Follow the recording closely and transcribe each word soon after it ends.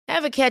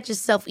Ever catch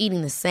yourself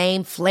eating the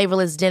same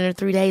flavorless dinner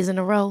 3 days in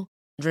a row?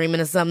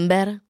 Dreaming of something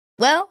better?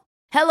 Well,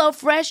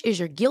 HelloFresh is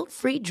your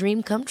guilt-free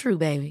dream come true,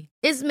 baby.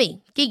 It's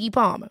me, Keke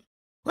Palmer.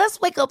 Let's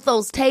wake up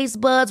those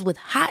taste buds with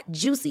hot,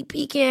 juicy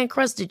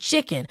pecan-crusted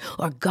chicken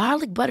or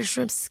garlic butter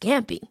shrimp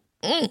scampi.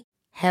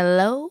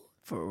 Hello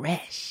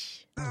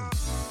Fresh.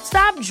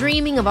 Stop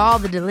dreaming of all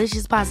the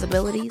delicious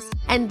possibilities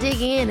and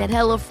dig in at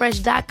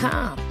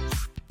HelloFresh.com.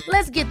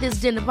 Let's get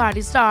this dinner party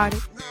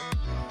started.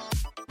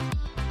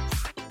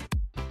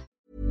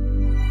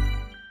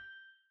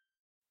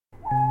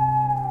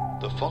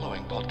 The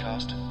following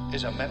podcast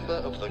is a member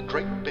of the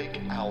Great Big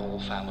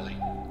Owl family.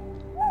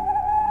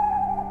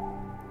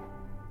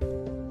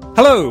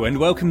 Hello, and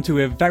welcome to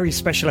a very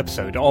special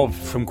episode of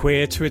From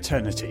Queer to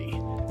Eternity.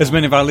 As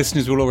many of our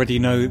listeners will already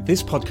know,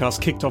 this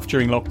podcast kicked off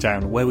during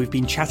lockdown, where we've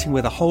been chatting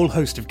with a whole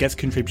host of guest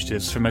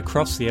contributors from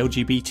across the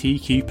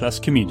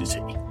LGBTQ+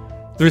 community.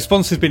 The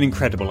response has been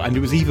incredible, and it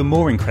was even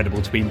more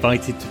incredible to be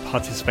invited to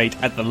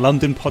participate at the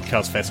London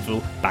Podcast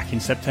Festival back in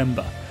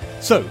September.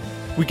 So,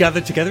 we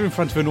gathered together in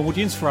front of an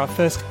audience for our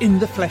first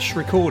in-the-flesh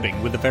recording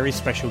with a very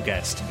special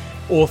guest.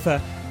 Author,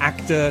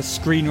 actor,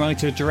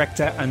 screenwriter,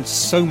 director, and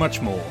so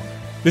much more.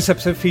 This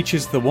episode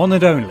features the one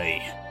and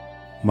only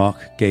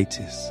Mark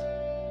Gatiss.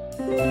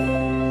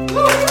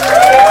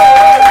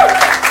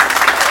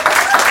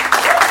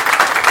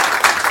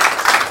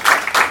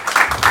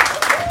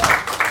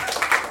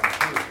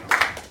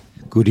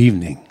 Good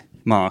evening.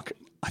 Mark.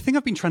 I think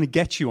I've been trying to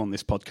get you on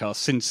this podcast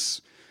since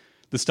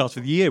the start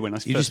of the year when I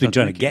You've just been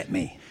trying to get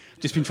me.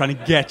 Just been trying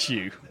to get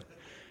you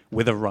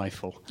with a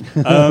rifle.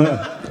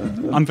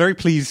 I'm very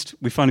pleased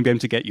we finally been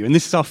able to get you. And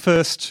this is our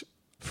first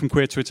From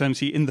Queer to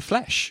Eternity in the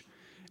flesh.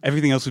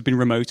 Everything else has been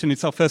remote, and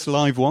it's our first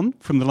live one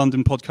from the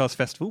London Podcast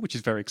Festival, which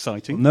is very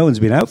exciting. Well, no one's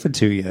been out for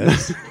 2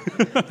 years.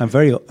 I'm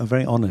very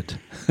honoured.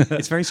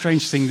 It's very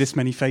strange seeing this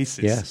many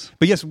faces. Yes.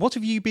 But yes, what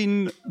have you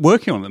been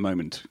working on at the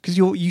moment? Because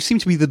you seem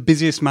to be the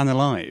busiest man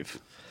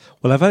alive.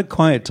 Well, I've had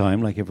quiet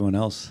time like everyone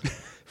else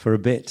for a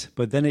bit,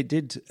 but then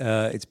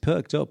it's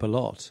perked up a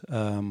lot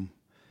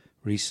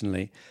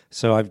recently.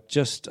 So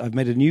I've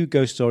made a new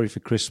ghost story for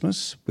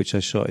Christmas, which I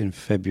shot in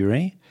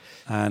February.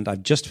 And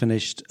I've just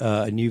finished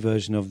a new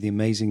version of The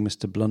Amazing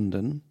Mr.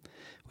 Blunden,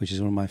 which is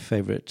one of my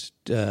favourite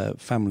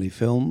family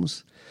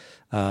films,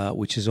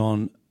 which is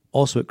on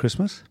also at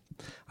Christmas.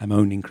 I'm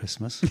owning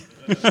Christmas.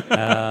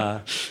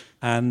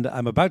 And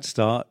I'm about to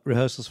start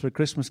rehearsals for A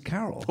Christmas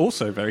Carol.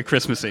 Also very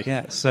Christmassy.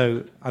 Yeah,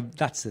 so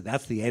that's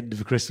the end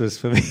of Christmas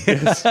for me.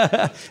 Yes.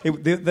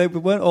 They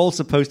weren't all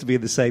supposed to be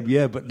in the same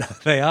year, but now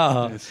they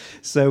are. Yes.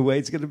 So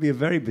it's going to be a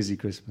very busy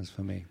Christmas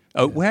for me.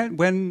 Oh,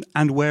 when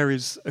and where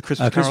is A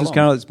Christmas Carol? Christmas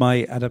Carol is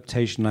my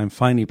adaptation. I'm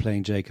finally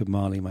playing Jacob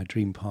Marley, my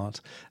dream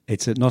part.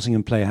 It's at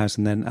Nottingham Playhouse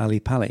and then Ali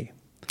Pali.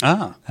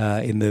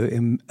 In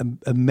the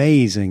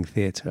amazing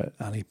theatre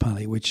at Ali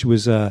Pali, which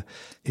was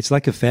it's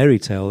like a fairy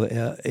tale.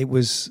 It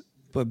was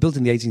built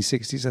in the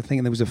 1860s, I think,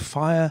 and there was a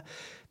fire.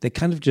 They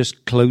kind of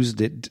just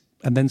closed it,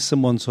 and then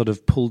someone sort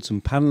of pulled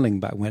some panelling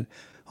back and went,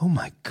 oh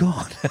my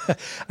God.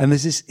 And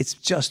there's this, it's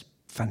just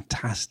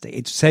fantastic.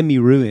 It's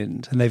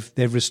semi-ruined, and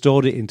they've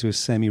restored it into a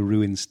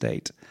semi-ruined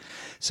state.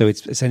 So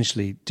it's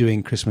essentially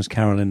doing Christmas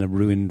Carol in a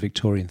ruined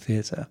Victorian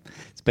theatre.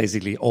 It's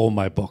basically all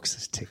my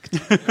boxes ticked.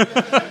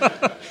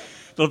 The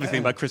lovely thing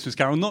about Christmas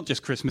Carol, not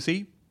just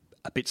Christmassy,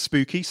 a bit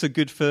spooky, so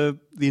good for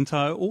the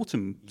entire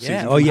autumn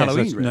season. Oh, yes.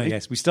 Halloween, really. No,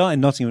 yes. We start in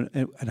Nottingham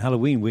at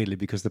Halloween, weirdly,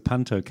 because the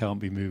panto can't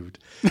be moved.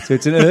 So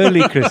it's an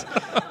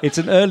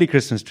early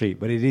Christmas treat,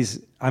 but it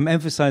is. I'm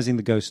emphasising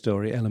the ghost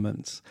story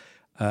elements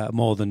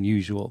more than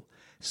usual.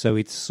 So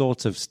it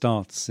sort of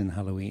starts in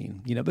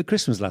Halloween, but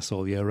Christmas lasts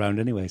all year round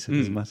anyway, so it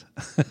doesn't matter.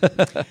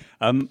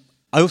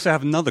 I also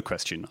have another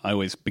question I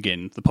always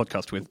begin the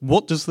podcast with.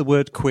 What does the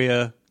word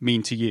queer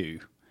mean to you?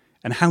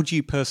 And how do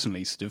you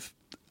personally sort of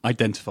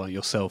identify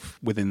yourself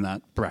within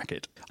that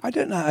bracket? I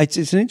don't know.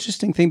 It's an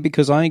interesting thing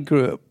because I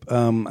grew up,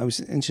 I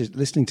was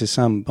listening to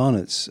Sam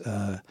Barnett's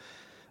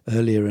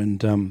earlier,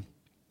 and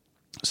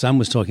Sam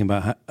was talking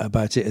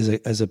about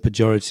it as a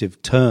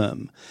pejorative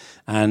term.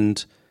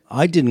 And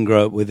I didn't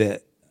grow up with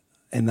it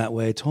in that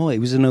way at all. It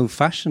was an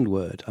old-fashioned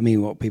word. I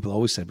mean, what people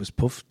always said was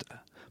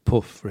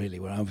puff, really,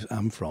 where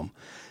I'm from.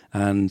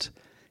 And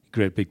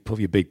great big puff,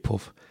 you big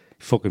puff,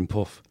 fucking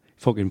puffed,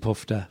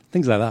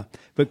 things like that.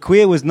 But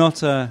queer was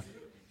not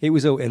it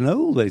was an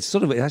old, it's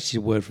actually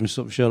a word from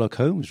sort of Sherlock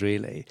Holmes,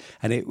 really.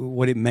 And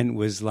what it meant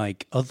was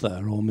like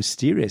other or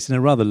mysterious in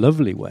a rather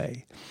lovely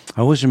way.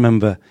 I always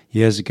remember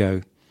years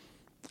ago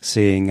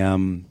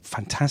seeing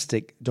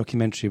fantastic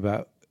documentary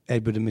about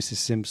Edward and Mrs.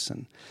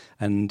 Simpson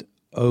and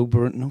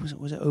Oberon. No,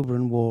 was it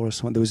Oberon War or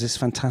something? There was this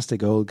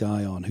fantastic old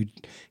guy on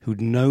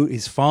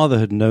his father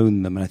had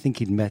known them, and I think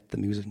he'd met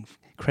them. He was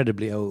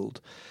incredibly old,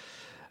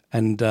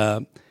 and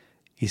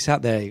he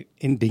sat there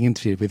being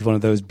interviewed with one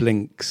of those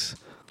blinks,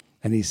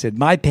 and he said,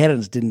 "My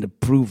parents didn't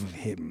approve of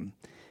him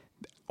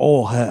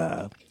or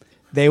her.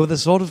 They were the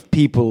sort of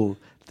people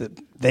that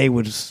they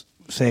would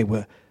say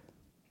were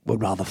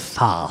rather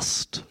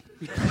fast."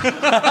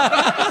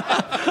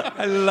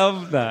 I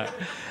love that.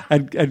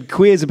 and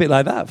queer's a bit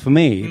like that for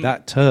me,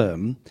 that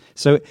term.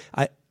 So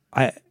I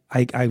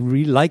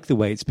really like the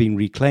way it's been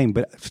reclaimed,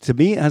 but to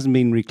me it hasn't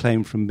been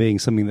reclaimed from being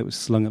something that was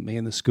slung at me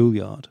in the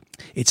schoolyard.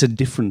 It's a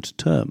different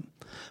term.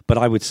 But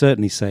I would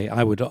certainly say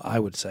I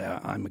would say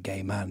I'm a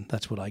gay man.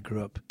 That's what I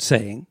grew up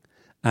saying,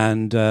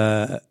 and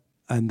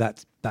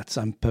that's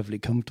I'm perfectly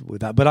comfortable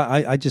with that. But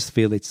I just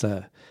feel it's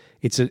a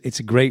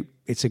great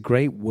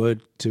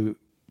word to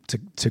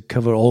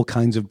cover all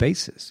kinds of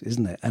bases,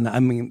 isn't it? And I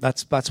mean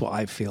that's what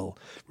I feel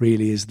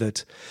really, is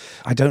that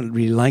I don't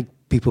really like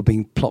people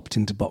being plopped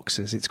into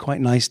boxes. It's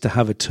quite nice to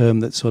have a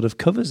term that sort of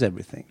covers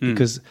everything,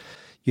 because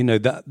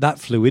that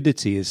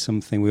fluidity is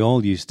something we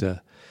all used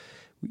to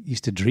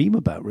dream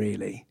about,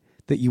 really,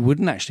 that you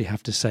wouldn't actually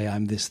have to say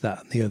I'm this,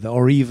 that, and the other,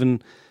 or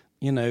even,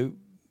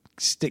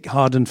 stick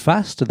hard and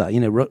fast to that.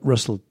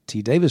 Russell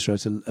T. Davies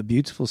wrote a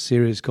beautiful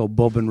series called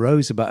Bob and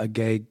Rose about a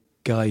gay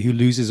guy who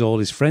loses all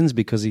his friends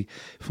because he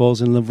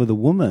falls in love with a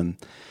woman.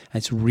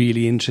 And it's a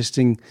really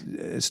interesting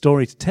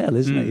story to tell,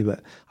 isn't it?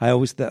 But I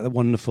always, that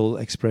wonderful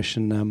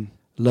expression,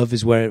 love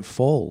is where it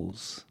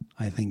falls,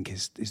 I think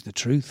is the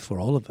truth for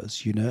all of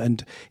us,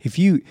 And if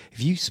you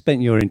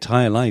spent your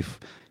entire life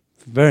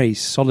very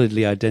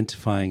solidly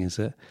identifying as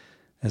a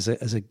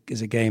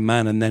gay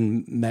man, and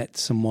then met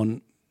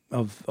someone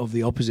of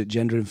the opposite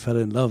gender and fell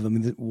in love, I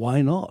mean,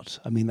 why not?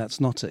 I mean,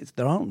 that's not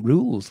there aren't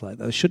rules like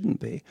that. There shouldn't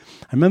be.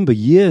 I remember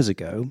years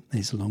ago,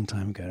 it's a long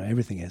time ago now,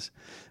 everything is,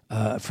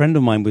 a friend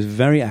of mine was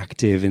very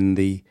active in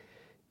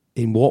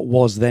what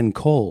was then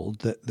called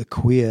the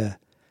queer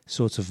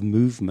sort of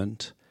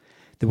movement.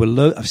 There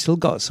were I've still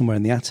got somewhere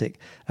in the attic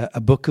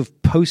a book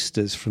of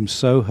posters from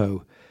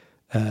Soho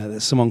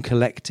that someone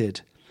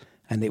collected.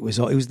 And it was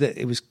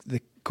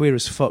the Queer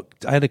as Fuck.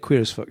 I had a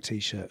Queer as Fuck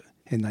T-shirt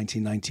in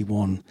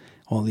 1991.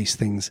 All these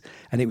things,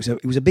 and it was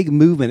a big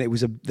movement. It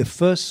was the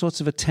first sort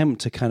of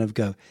attempt to kind of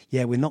go,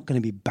 yeah, we're not going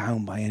to be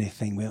bound by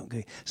anything.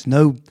 There's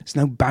no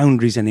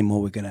boundaries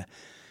anymore.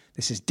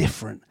 This is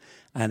different,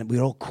 and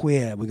we're all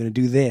queer. We're going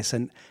to do this,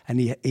 and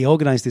he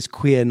organised this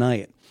queer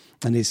night,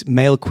 and his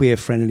male queer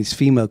friend and his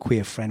female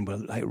queer friend were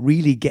like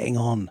really getting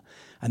on.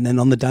 And then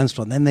on the dance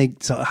floor, and then they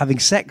start having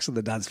sex on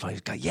the dance floor. You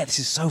go, yeah, this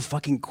is so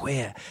fucking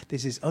queer.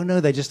 This is,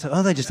 they're just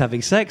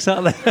having sex,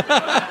 aren't they?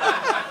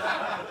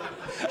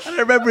 And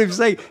I remember him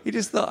saying,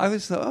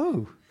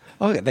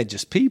 oh, they're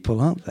just people,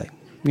 aren't they?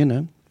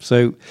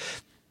 So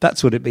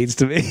that's what it means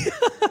to me.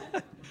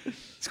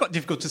 It's quite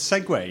difficult to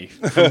segue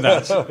from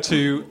that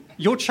to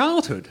your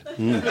childhood.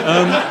 No,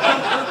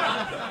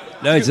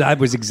 it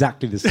was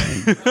exactly the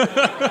same.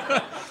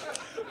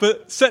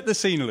 But set the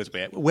scene a little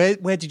bit.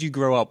 Where did you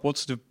grow up? What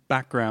sort of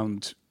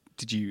background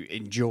did you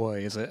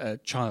enjoy as a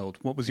child?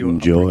 What was your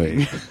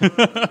upbringing?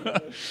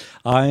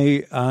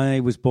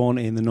 I was born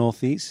in the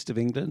northeast of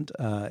England,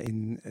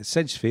 in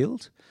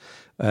Sedgefield,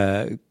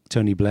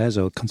 Tony Blair's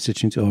old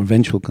constituency, or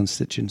eventual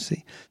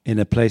constituency, in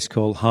a place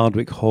called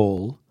Hardwick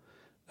Hall,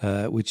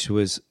 which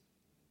is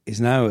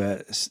now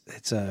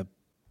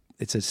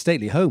it's a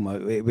stately home,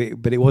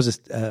 but it was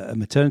a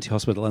maternity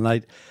hospital, and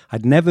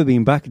I'd never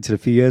been back until a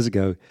few years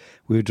ago.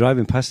 We were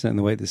driving past it on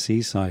the way to the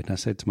seaside, and I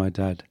said to my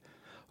dad,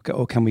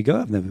 "Oh, can we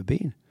go? I've never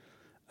been."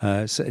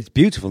 So it's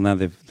beautiful now.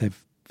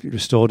 They've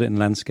restored it and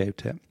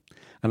landscaped it.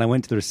 And I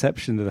went to the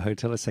reception of the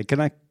hotel. I said, "Can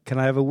I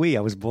have a wee?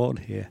 I was born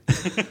here."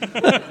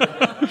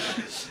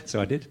 So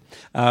I did,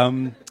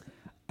 I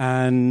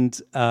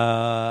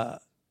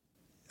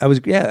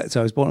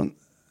was born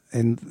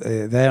in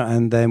there,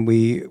 and then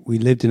we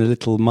lived in a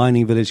little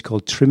mining village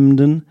called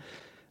Trimden,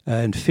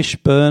 and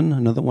Fishburn,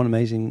 another one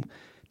amazing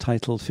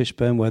title,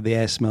 Fishburn, where the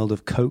air smelled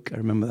of coke. I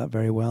remember that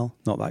very well,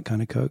 not that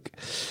kind of coke.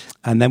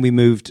 And then we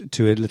moved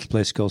to a little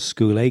place called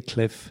School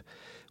Aycliffe,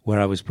 where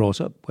I was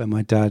brought up, where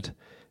my dad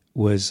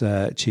was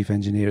chief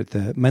engineer at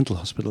the mental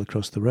hospital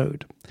across the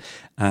road.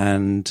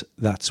 And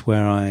that's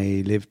where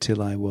I lived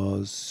till I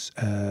was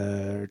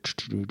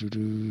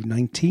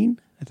 19,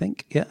 I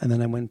think. Yeah, and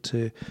then I went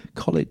to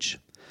college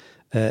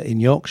in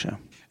Yorkshire.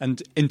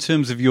 And in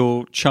terms of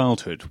your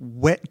childhood,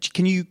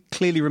 can you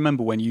clearly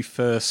remember when you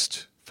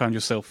first found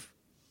yourself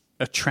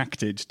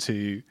attracted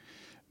to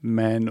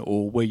men,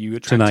 or were you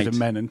attracted to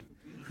men?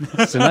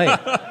 Tonight.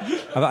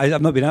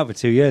 I've not been out for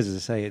 2 years, as I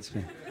say. It's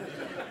been...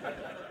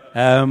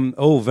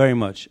 very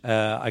much.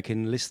 I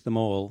can list them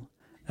all.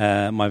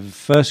 My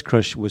first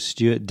crush was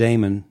Stuart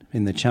Damon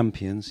in The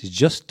Champions. He's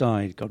just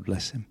died, God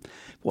bless him.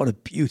 What a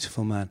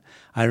beautiful man.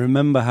 I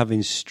remember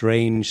having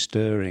strange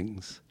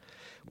stirrings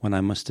when I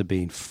must have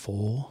been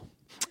 4.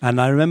 And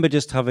I remember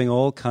just having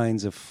all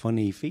kinds of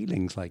funny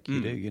feelings like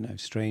you do,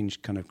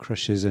 strange kind of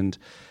crushes and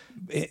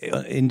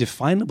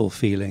indefinable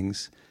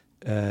feelings.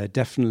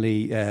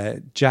 Definitely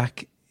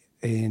Jack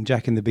in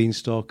the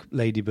Beanstalk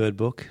Ladybird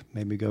book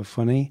made me go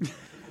funny.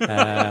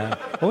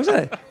 What was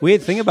that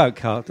weird thing about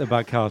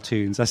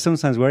cartoons? I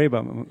sometimes worry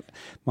about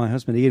my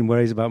husband Ian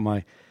worries about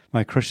my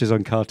crushes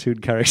on cartoon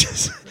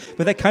characters,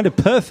 but they're kind of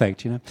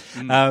perfect,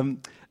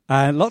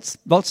 And lots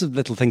of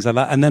little things like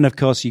that. And then, of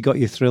course, you got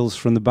your thrills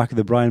from the back of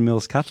the Brian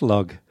Mills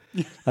catalogue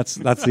That's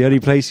the only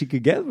place you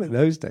could get them in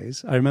those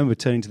days. I remember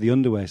turning to the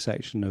underwear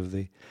section of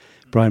the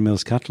Brian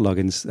Mills catalogue,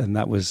 and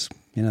that was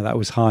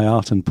high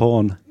art and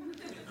porn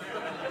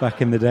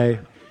back in the day.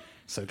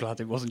 So glad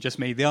it wasn't just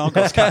me. The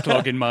Argos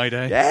catalogue in my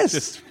day. Yes.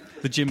 Just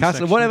the gym Catalog.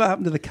 section. Whatever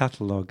happened to the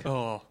catalogue?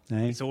 Oh,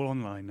 eh? It's all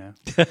online now.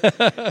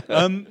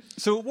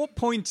 So at what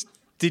point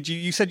did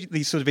you said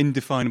these sort of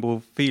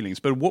indefinable feelings,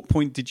 but at what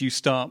point did you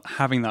start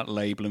having that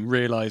label and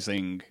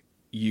realising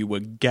you were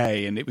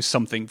gay and it was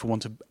something, for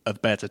want of a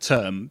better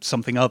term,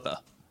 something other?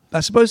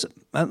 I suppose,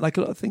 like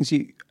a lot of things,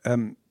 I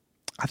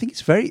think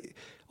it's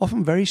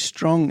often very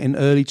strong in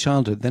early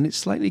childhood, then it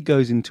slightly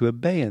goes into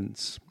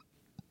abeyance.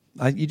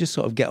 You just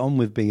sort of get on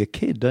with being a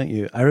kid, don't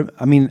you?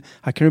 I mean,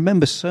 I can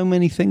remember so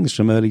many things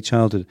from early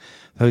childhood,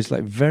 those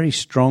like very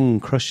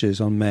strong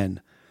crushes on men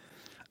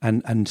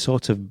and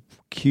sort of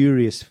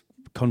curious,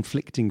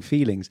 conflicting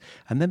feelings.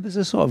 And then there's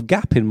a sort of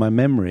gap in my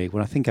memory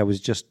when I think I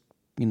was just,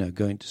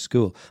 going to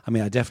school. I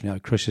mean, I definitely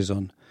had crushes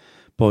on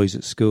boys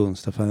at school and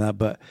stuff like that,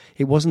 but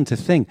it wasn't a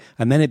thing.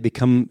 And then it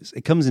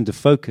comes into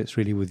focus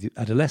really with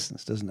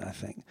adolescence, doesn't it, I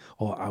think?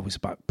 Or I was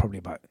probably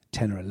about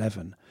 10 or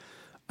 11.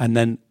 And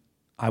then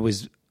I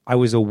was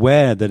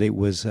aware that it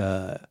was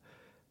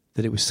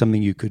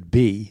something you could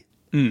be,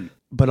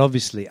 but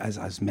obviously,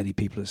 as many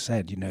people have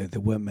said, there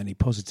weren't many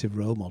positive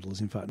role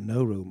models. In fact,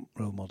 no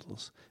role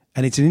models.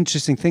 And it's an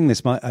interesting thing.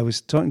 I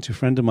was talking to a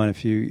friend of mine a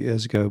few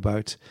years ago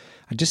about.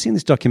 I'd just seen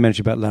this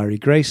documentary about Larry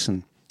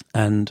Grayson,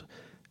 and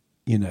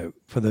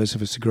for those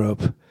of us who grew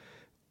up,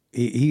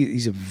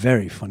 he's a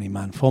very funny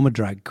man. Former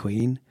drag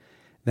queen,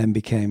 then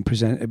became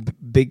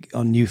big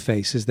on New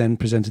Faces, then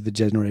presented the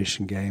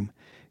Generation Game.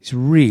 He's a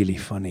really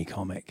funny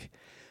comic.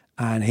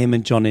 And him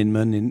and John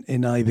Inman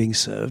in I Being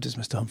Served as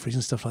Mr. Humphreys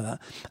and stuff like that.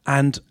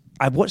 And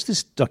I watched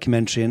this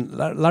documentary, and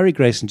Larry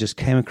Grayson just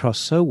came across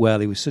so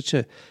well. He was such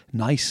a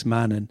nice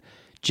man and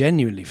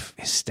genuinely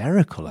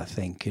hysterical, I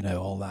think,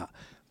 all that.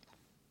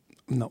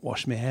 Not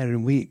washed my hair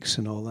in weeks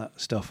and all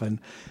that stuff, and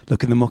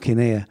looking the muck in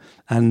ear.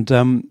 And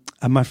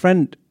my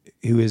friend,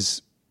 who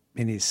is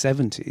in his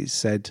 70s,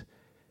 said,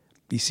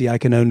 you see, I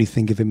can only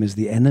think of him as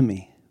the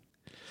enemy.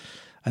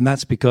 And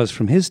that's because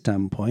from his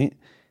standpoint,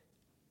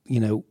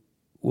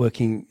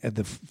 working at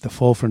the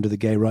forefront of the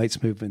gay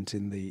rights movement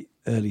in the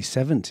early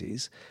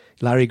 70s,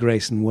 Larry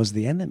Grayson was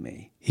the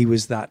enemy. He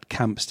was that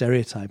camp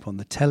stereotype on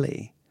the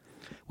telly,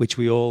 which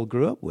we all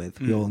grew up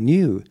with, we all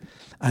knew.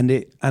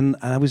 And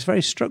I was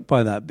very struck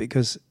by that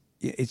because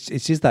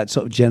it is that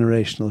sort of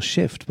generational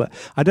shift. But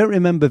I don't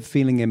remember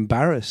feeling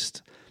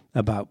embarrassed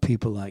about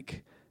people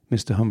like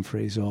Mr.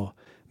 Humphreys or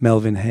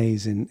Melvin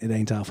Hayes in It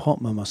Ain't Half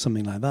Hot Mum or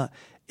something like that.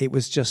 It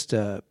was just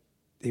a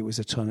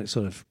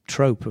sort of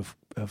trope of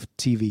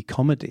TV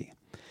comedy.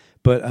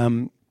 But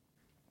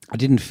I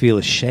didn't feel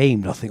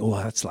ashamed. I think,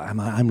 that's like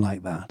I'm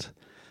like that.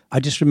 I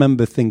just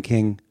remember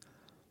thinking,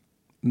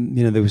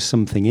 there was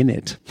something in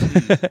it.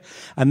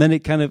 And then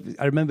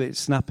I remember it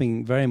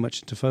snapping very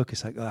much into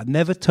focus. I've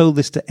never told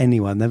this to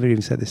anyone. I've never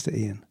even said this to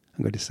Ian.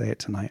 I'm going to say it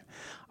tonight.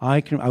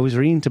 I was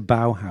really into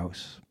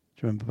Bauhaus.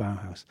 Do you remember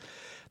Bauhaus?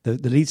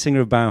 The lead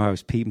singer of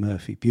Bauhaus, Pete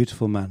Murphy,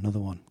 beautiful man, another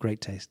one,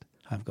 great taste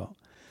I've got.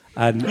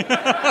 And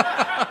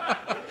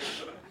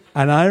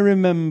and I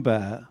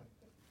remember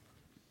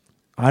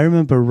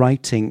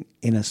writing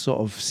in a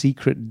sort of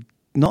secret,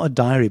 not a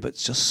diary, but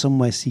just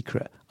somewhere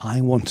secret,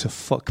 I want to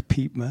fuck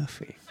Pete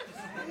Murphy.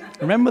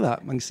 Remember that?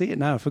 I can see it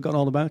now. I've forgotten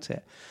all about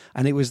it.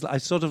 And I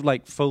sort of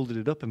like folded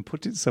it up and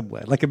put it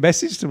somewhere, like a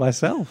message to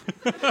myself.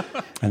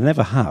 I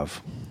never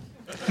have.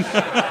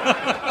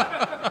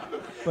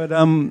 But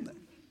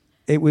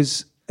it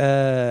was,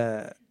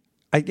 I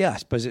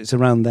suppose it's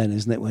around then,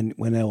 isn't it,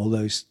 when all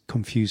those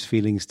confused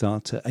feelings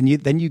start to, and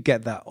then you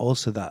get that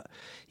also that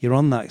you're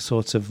on that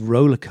sort of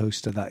roller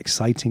coaster, that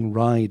exciting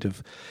ride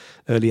of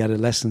early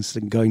adolescence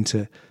and going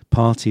to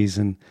parties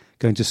and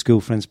going to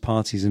school friends'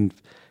 parties and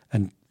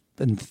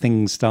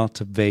things start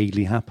to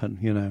vaguely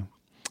happen,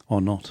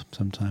 or not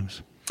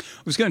sometimes. I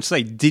was going to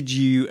say, did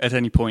you at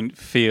any point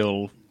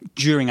feel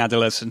during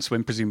adolescence,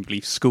 when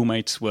presumably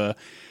schoolmates were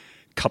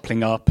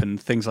coupling up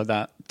and things like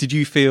that, did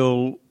you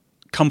feel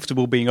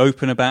comfortable being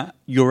open about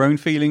your own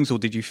feelings, or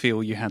did you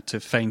feel you had to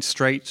feign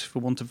straight, for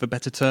want of a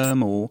better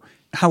term, or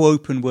how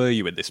open were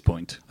you at this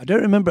point? I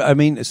don't remember. I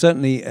mean,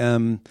 certainly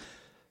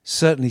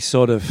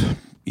sort of,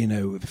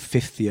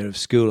 fifth year of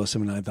school or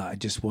something like that, it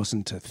just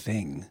wasn't a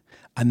thing.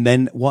 And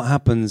then what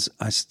happens,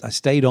 I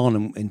stayed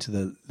on into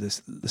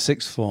the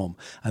sixth form,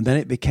 and then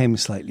it became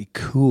slightly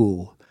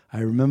cool. I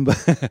remember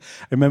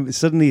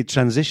suddenly it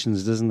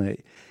transitions, doesn't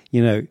it?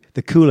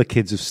 The cooler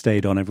kids have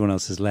stayed on, everyone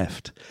else has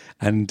left.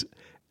 And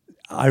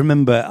I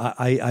remember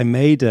I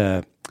made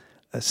a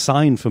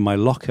sign for my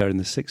locker in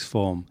the sixth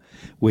form,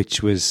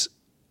 which was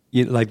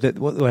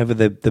whatever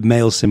the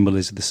male symbol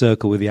is, the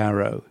circle with the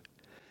arrow.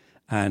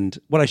 And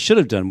what I should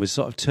have done was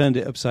sort of turned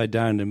it upside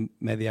down and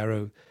made the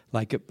arrow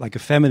like a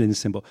feminine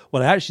symbol.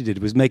 What I actually did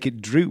was make it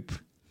droop.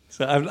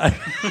 So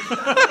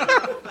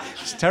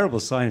it's a terrible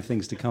sign of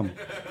things to come.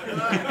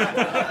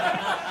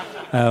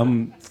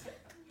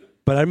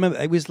 But I remember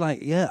it was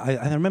like,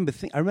 I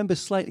remember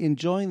slightly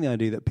enjoying the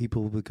idea that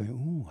people were going,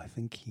 oh, I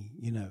think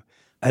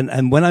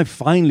and when I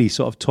finally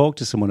sort of talked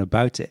to someone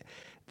about it,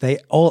 they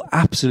all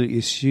absolutely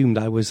assumed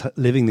I was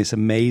living this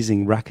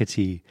amazing,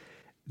 rackety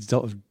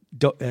sort of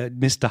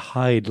Mr.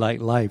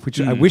 Hyde-like life, which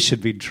I wish had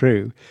been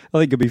true. I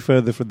think it'd be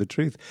further from the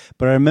truth.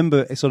 But I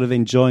remember sort of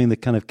enjoying the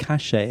kind of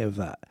cachet of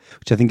that,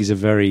 which I think is a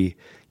very,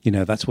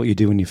 that's what you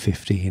do when you're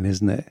 15,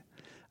 isn't it?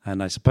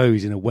 And I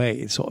suppose in a way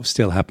it sort of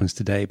still happens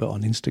today, but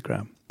on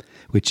Instagram,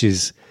 which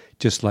is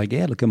just like,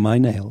 look at my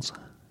nails,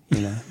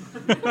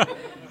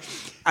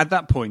 At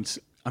that point,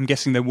 I'm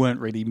guessing there weren't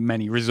really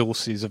many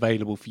resources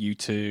available for you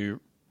to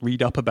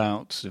read up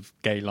about sort of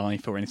gay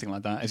life or anything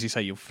like that. As you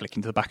say, you're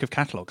flicking to the back of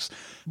catalogues.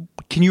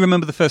 Can you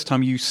remember the first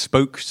time you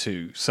spoke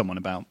to someone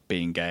about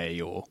being gay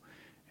or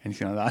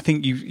anything like that? I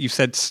think you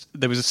said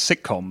there was a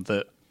sitcom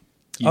that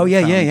you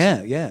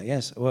found.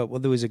 Yes. Well,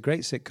 there was a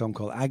great sitcom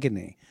called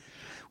Agony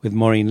with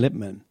Maureen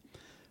Lipman,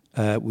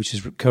 which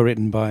is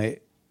co-written by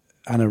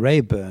Anna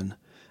Rayburn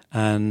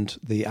and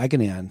the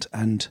Agony Aunt.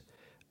 And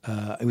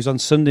it was on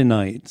Sunday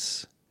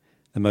nights,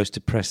 the most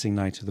depressing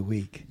night of the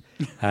week.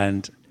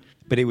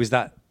 But it was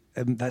that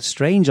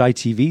strange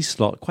ITV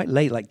slot, quite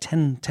late, like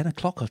 10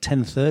 o'clock or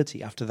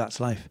 10:30 after That's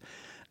Life.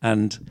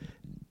 And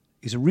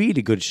it's a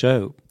really good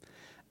show.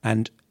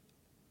 And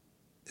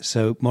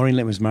so Maureen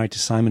Lipman was married to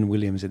Simon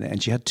Williams in it,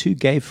 and she had two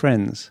gay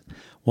friends,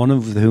 one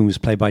of whom was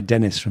played by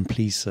Dennis from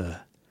Please Sir.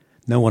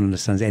 No one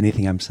understands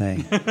anything I'm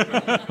saying.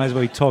 Might as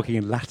well be talking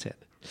in Latin.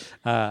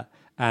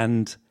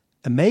 And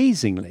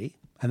amazingly,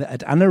 and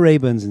at Anna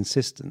Rayburn's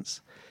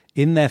insistence,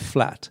 in their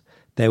flat,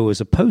 there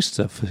was a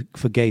poster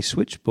for Gay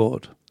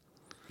Switchboard,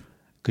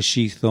 because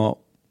she thought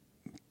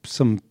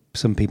some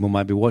people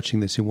might be watching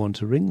this who want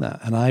to ring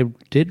that. And I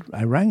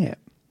rang it,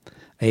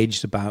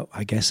 aged about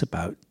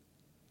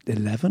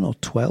 11 or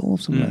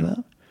 12, something like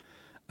that.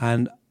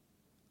 And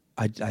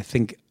I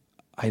think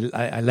I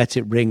let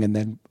it ring and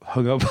then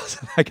hung up.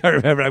 I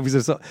can't remember.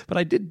 But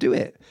I did do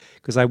it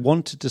because I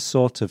wanted to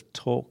sort of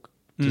talk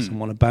to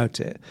someone about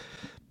it.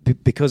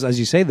 Because, as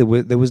you say,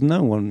 there was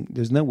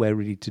nowhere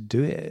really to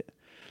do it.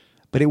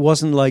 But it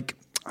wasn't like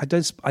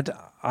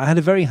I had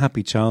a very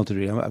happy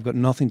childhood. I've got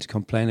nothing to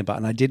complain about,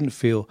 and I didn't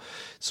feel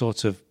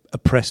sort of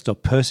oppressed or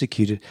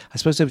persecuted. I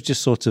suppose I was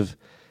just sort of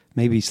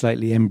maybe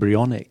slightly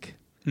embryonic.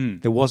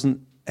 There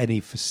wasn't any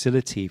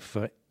facility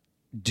for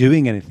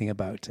doing anything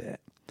about it.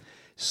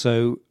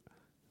 So,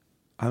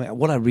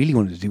 what I really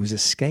wanted to do was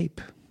escape,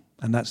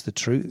 and that's the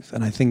truth.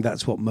 And I think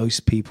that's what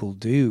most people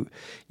do.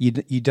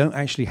 You don't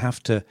actually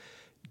have to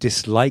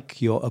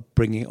dislike your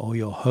upbringing or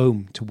your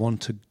home to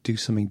want to do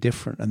something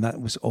different, and that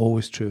was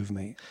always true of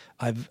me.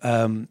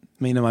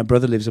 My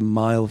brother lives a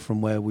mile from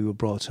where we were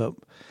brought up,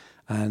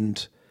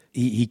 and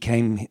he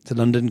came to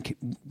London,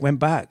 went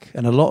back,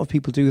 and a lot of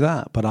people do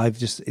that, but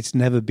it's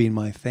never been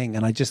my thing.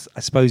 And I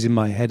suppose in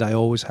my head I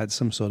always had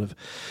some sort of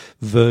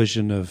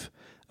version of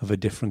a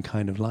different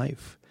kind of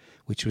life,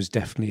 which was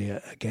definitely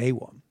a gay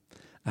one,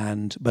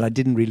 but I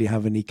didn't really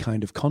have any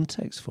kind of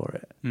context for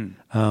it.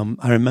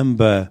 I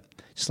remember,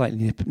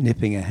 slightly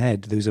nipping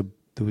ahead, there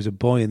was a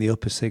boy in the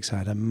Upper Six I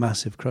had a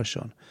massive crush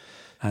on,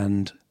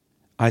 and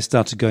I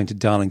started going to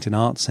Darlington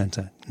Arts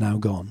Centre, now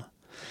gone.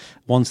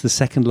 Once the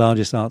second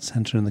largest arts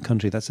centre in the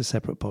country. That's a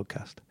separate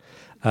podcast.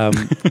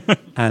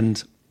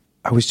 And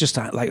I was just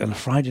like on a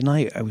Friday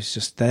night, I was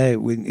just there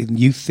in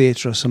youth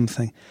theatre or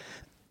something,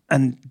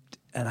 and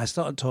I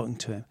started talking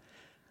to him,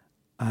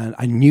 and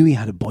I knew he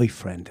had a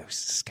boyfriend. It was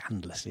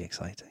scandalously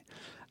exciting,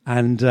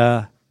 and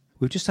we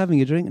were just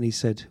having a drink, and he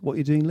said, "What are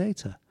you doing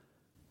later?"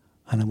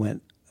 And I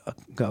went,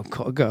 I've got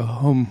to go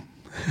home.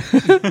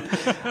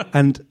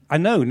 And I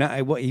know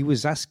now what he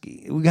was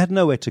asking. We had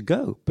nowhere to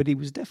go, but he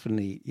was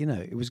definitely,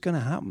 it was going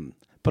to happen.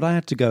 But I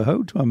had to go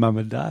home to my mum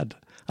and dad.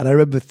 And I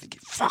remember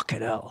thinking,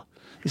 fucking hell,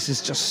 this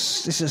is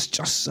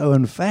just so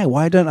unfair.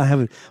 Why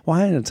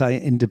aren't I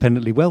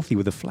independently wealthy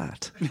with a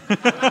flat?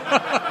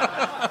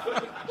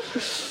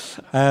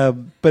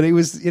 But it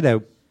was,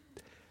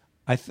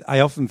 I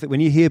often think,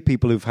 when you hear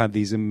people who've had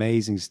these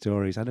amazing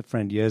stories, I had a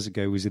friend years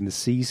ago who was in the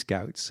Sea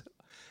Scouts,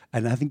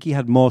 and I think he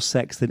had more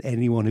sex than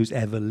anyone who's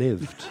ever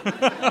lived.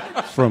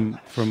 from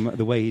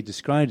the way he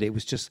described it. It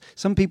was just,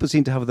 some people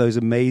seem to have those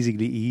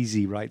amazingly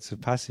easy rites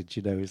of passage.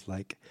 It's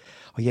like,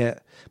 oh yeah,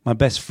 my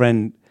best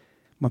friend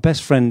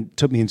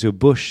took me into a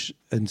bush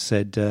and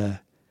said,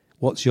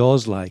 what's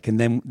yours like? And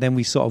then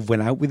we sort of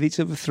went out with each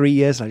other for 3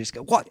 years. And I just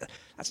go, what?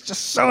 That's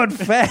just so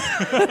unfair.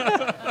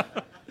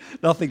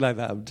 Nothing like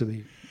that happened to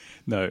me.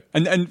 No.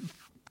 And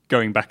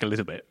going back a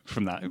little bit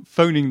from that,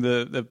 phoning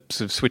the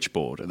sort of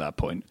switchboard at that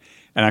point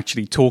and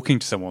actually talking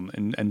to someone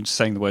and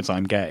saying the words,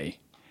 I'm gay,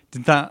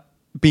 did that,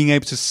 being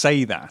able to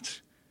say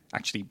that,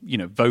 actually,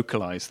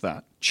 vocalize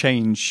that,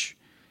 change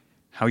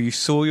how you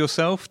saw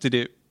yourself? Did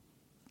it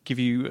give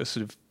you a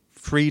sort of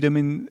freedom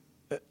in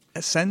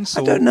a sense?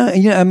 Or? I don't know.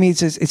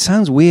 It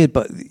sounds weird,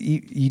 but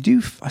you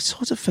do. I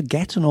sort of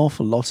forget an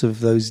awful lot of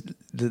those,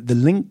 the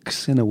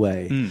links in a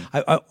way.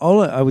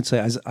 All I would say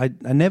is I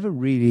never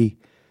really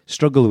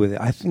struggled with it.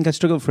 I think I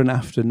struggled for an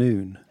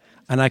afternoon,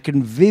 And I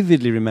can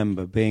vividly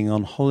remember being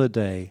on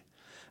holiday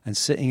and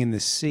sitting in the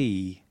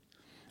sea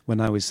when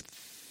I was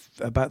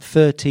about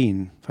 13.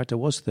 In fact, I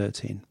was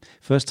 13.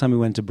 First time we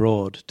went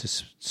abroad to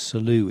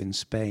Salou in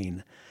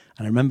Spain.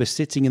 And I remember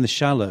sitting in the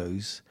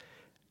shallows,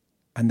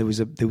 and there was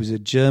a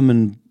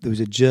German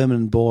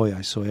boy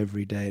I saw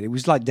every day. It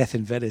was like Death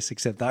in Venice,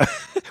 except that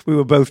we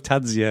were both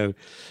Tadzio.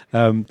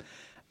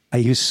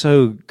 He was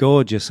so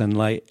gorgeous, and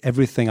like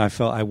everything I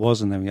felt I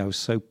wasn't. I mean, I was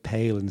so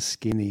pale and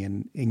skinny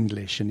and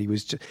English, and he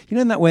was just,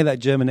 in that way that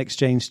German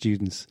exchange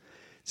students,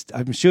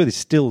 I'm sure it's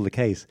still the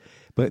case,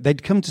 but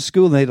they'd come to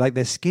school and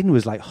their skin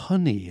was like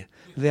honey.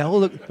 They're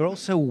all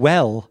so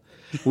well.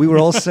 We were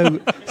all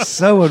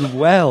so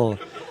unwell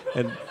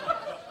and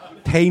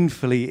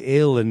painfully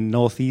ill and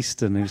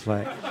northeastern. It was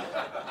like,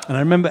 and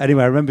I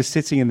remember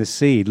sitting in the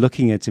sea,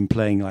 looking at him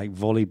playing like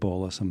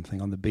volleyball or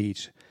something on the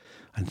beach,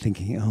 and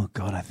thinking, "Oh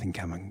God, I think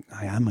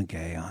I am a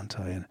gay, aren't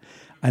I?"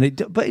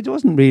 But it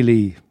wasn't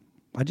really.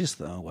 I just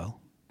thought, oh well.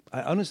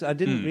 I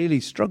didn't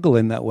really struggle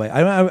in that way.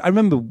 I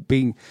remember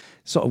being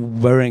sort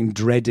of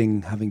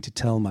dreading having to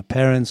tell my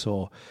parents,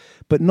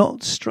 but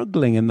not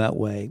struggling in that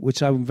way,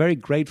 which I'm very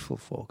grateful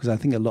for, because I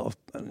think a lot of,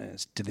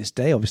 to this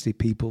day, obviously,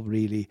 people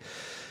really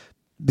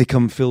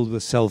become filled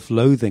with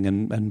self-loathing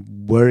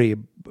and worry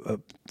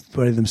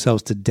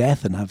themselves to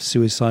death and have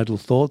suicidal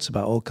thoughts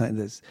about all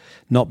kinds of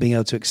not being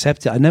able to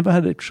accept it. I never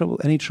had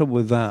any trouble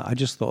with that. I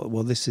just thought,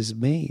 well, this is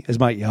me, as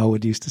Mike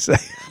Yarwood used to say.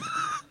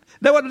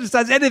 No one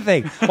understands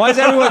anything. Why is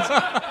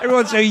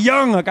everyone so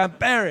young? I can't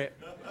bear it.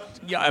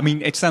 Yeah, I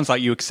mean, it sounds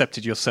like you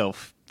accepted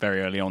yourself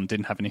very early on,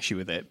 didn't have an issue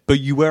with it, but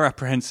you were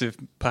apprehensive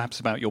perhaps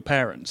about your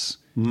parents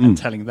and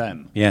telling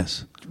them.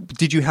 Yes.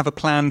 Did you have a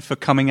plan for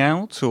coming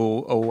out,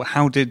 or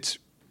how did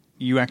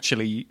you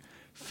actually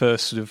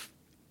first sort of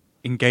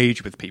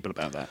engage with people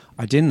about that?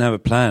 I didn't have a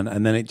plan,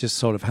 and then it just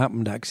sort of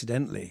happened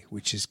accidentally,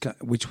 which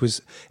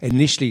was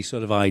initially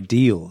sort of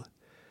ideal.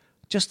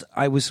 Just,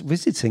 I was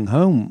visiting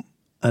home,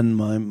 and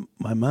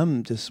my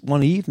mum just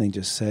one evening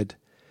just said,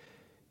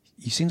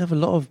 "You seem to have a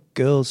lot of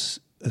girls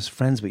as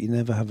friends, but you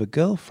never have a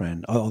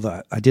girlfriend."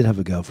 Although I did have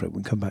a girlfriend.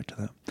 We'll come back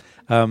to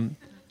that.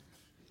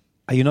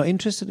 Are you not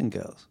interested in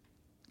girls?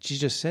 She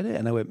just said it,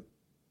 and I went,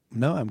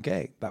 "No, I'm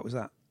gay." That was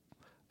that.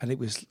 And it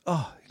was,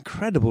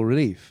 incredible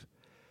relief.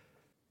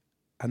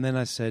 And then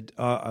I said,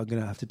 I'm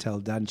going to have to tell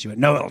Dad. And she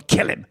went, "No, it'll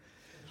kill him."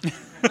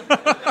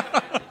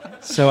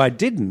 So I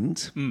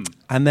didn't.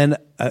 And then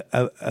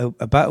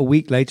about a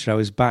week later, I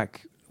was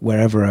back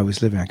wherever I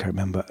was living. I can't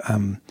remember.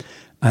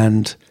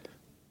 And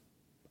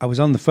I was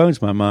on the phone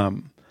to my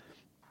mum,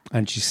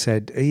 and she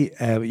said, "Hey,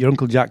 your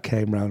Uncle Jack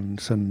came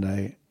round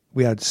Sunday.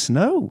 We had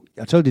snow.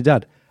 I told your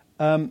Dad."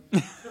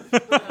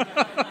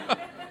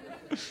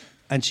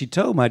 And she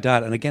told my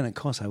dad, and again, of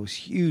course, I was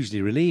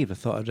hugely relieved. I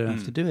thought I don't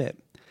have to do it.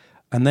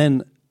 And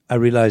then I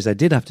realized I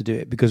did have to do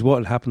it, because what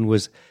had happened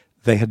was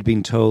they had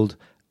been told,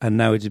 and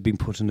now it had been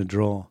put in a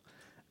drawer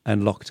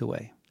and locked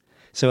away.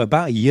 So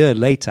about a year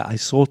later, I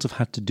sort of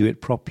had to do it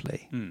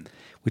properly,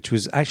 which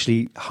was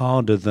actually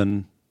harder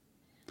than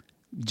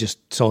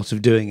just sort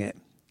of doing it,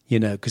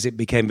 because it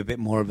became a bit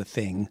more of a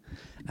thing.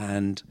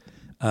 And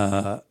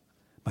my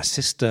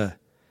sister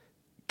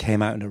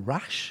came out in a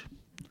rash.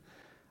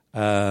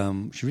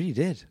 She really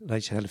did.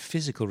 Like, she had a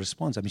physical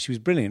response. I mean, she was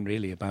brilliant,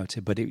 really, about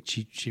it, but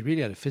she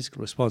really had a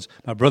physical response.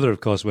 My brother, of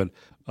course, went,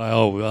 I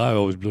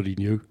always bloody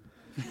knew.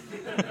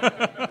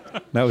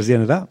 That was the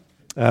end of that.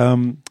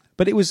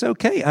 But it was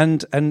okay,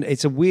 and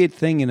it's a weird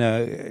thing,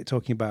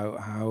 talking about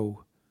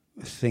how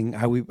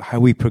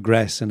we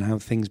progress and how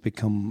things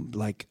become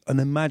like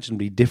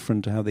unimaginably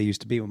different to how they used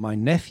to be. When my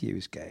nephew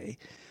was gay,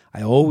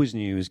 I always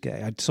knew he was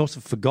gay. I'd sort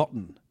of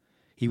forgotten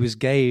he was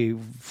gay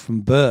from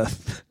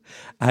birth,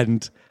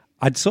 and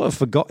I'd sort of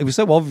forgot. It was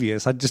so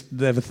obvious. I just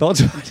never thought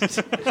about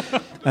it.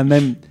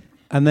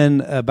 And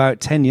then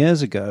about 10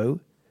 years ago,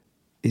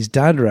 his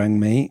dad rang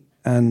me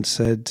and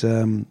said,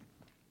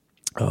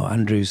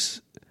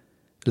 Andrew's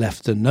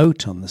left a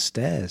note on the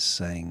stairs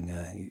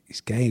saying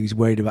he's gay. He's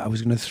worried about I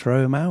was going to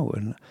throw him out.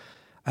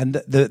 And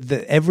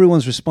the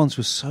everyone's response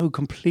was so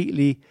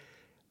completely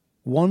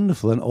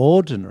wonderful and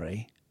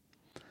ordinary.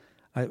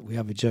 We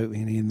have a joke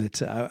in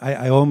that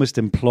I almost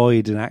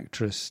employed an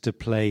actress to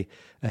play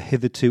a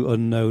hitherto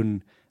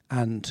unknown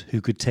aunt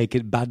who could take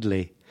it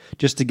badly,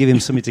 just to give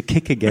him something to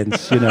kick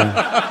against,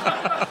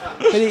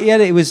 But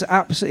it was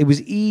absolutely, it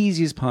was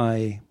easy as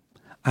pie,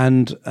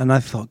 and I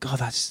thought, God,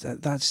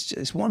 that's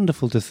it's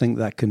wonderful to think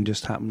that can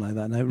just happen like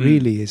that. And it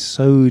really is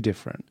so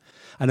different.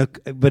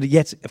 But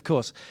yet, of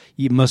course,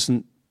 you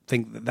mustn't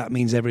think that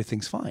means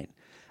everything's fine,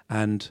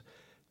 and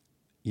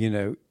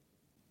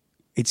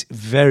it's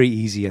very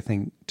easy, I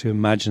think, to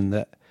imagine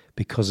that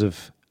because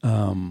of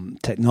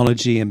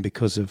technology and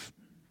because of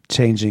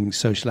changing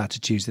social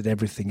attitudes that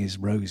everything is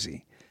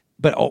rosy.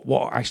 But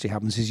what actually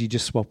happens is you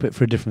just swap it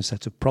for a different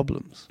set of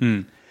problems.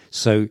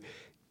 So,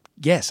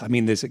 yes, I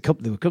mean, there were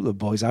a couple of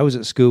boys I was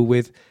at school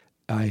with,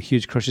 I had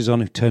huge crushes on,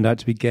 who turned out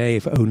to be gay.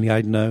 If only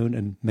I'd known,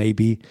 and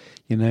maybe,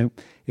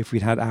 if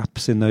we'd had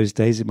apps in those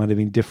days, it might have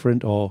been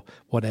different or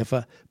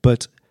whatever.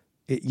 But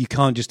you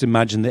can't just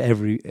imagine that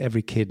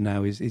every kid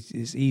now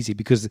is easy,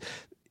 because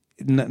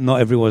not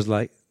everyone's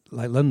like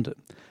London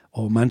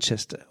or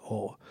Manchester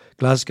or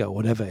Glasgow or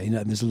whatever. And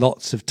there's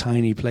lots of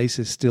tiny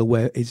places still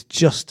where it's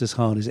just as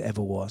hard as it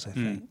ever was, I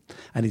think.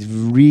 And it's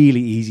really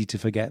easy to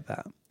forget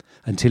that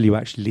until you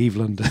actually leave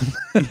London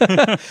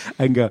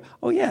and go,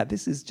 oh yeah,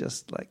 this is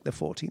just like the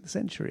 14th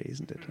century,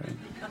 isn't it? Right?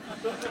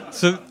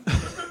 So...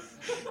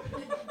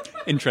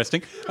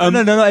 Interesting. No,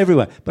 not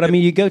everywhere. But I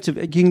mean, you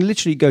can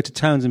literally go to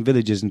towns and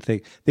villages and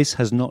think, this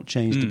has not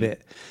changed a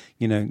bit.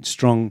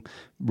 Strong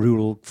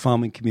rural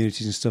farming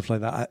communities and stuff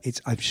like that.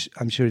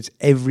 I'm sure it's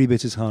every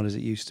bit as hard as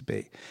it used to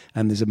be.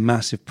 And there's a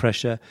massive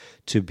pressure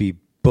to be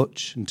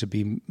butch and to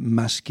be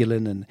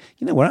masculine. And,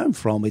 where I'm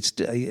from, it's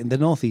in the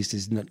Northeast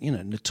is,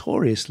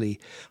 notoriously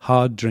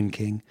hard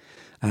drinking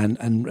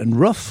and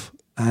rough.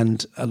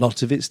 And a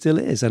lot of it still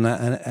is. And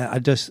I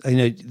just,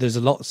 there's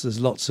lots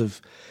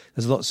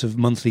of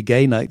monthly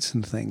gay nights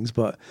and things,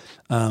 but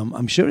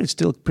I'm sure it's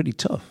still pretty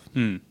tough.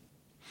 And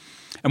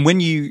when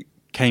you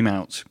came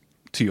out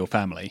to your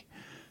family,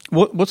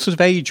 what sort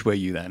of age were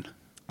you then?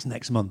 It's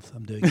next month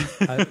I'm doing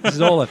it. This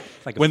is all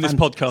when this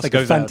podcast like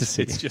goes a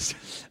fantasy. Out, it's just...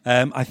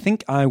 I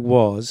think I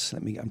was,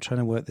 I'm trying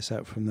to work this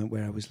out from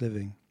where I was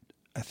living.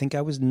 I think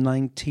I was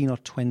 19 or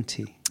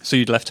 20. So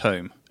you'd left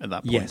home at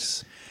that point?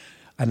 Yes.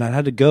 And I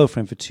had a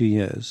girlfriend for 2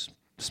 years,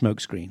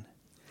 smokescreen.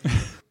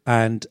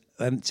 And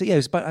so, yeah, I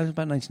was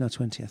about 19 or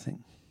 20, I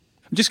think.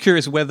 I'm just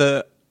curious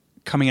whether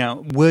coming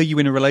out, were you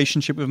in a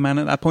relationship with a man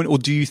at that point? Or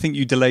do you think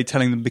you delayed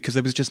telling them because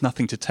there was just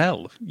nothing to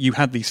tell? You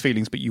had these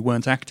feelings, but you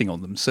weren't acting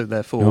on them, so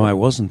therefore... No, I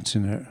wasn't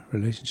in a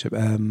relationship.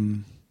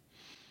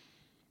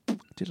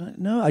 Did I?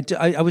 No,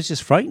 I was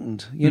just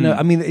frightened.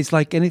 I mean, it's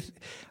like anything...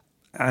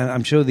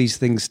 I'm sure these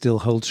things still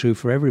hold true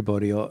for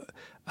everybody.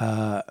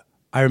 I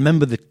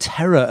remember the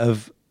terror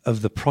of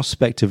the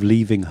prospect of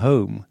leaving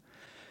home.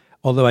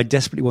 Although I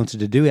desperately wanted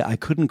to do it, I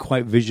couldn't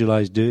quite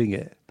visualize doing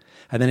it.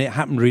 And then it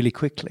happened really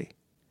quickly.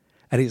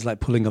 And it's like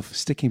pulling off a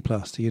sticking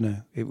plaster,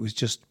 It was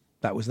just,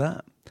 that was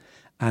that.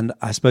 And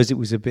I suppose it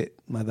was a bit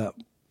like that,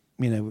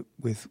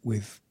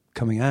 with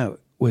coming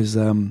out, was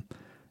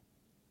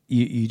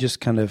you just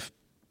kind of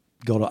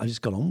I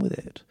just got on with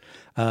it.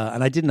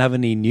 And I didn't have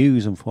any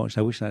news,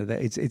 unfortunately. I wish I had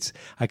that.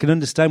 I can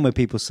understand when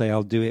people say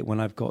I'll do it when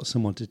I've got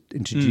someone to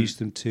introduce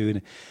them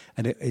to,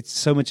 and it's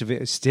so much of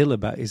it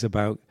is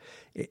about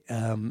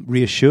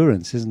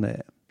reassurance, isn't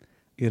it?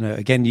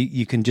 Again,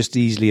 you can just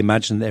easily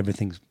imagine that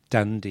everything's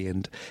dandy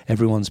and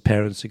everyone's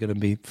parents are going to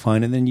be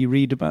fine, and then you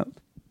read about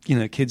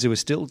kids who are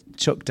still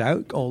chucked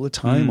out all the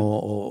time,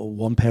 or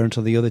one parent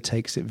or the other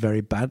takes it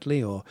very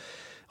badly, or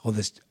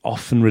there's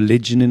often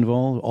religion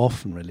involved.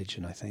 Often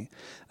religion, I think,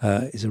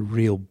 is a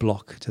real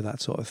block to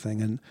that sort of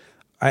thing. And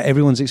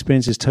everyone's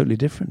experience is totally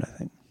different, I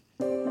think.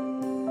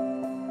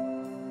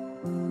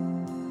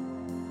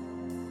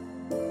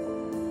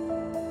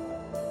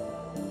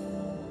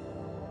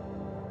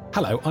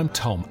 Hello, I'm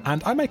Tom,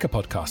 and I make a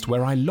podcast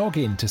where I log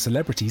into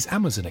celebrities'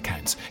 Amazon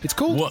accounts. It's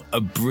called... What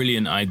a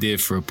brilliant idea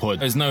for a pod.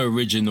 There's no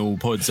original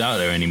pods out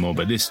there anymore,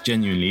 but this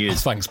genuinely is. Oh,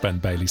 thanks, Ben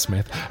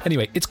Bailey-Smith.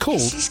 Anyway, it's called...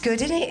 This is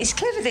good, isn't it? It's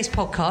clever, this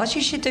podcast.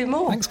 You should do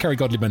more. Thanks, Kerry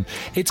Godliman.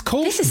 It's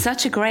called... This is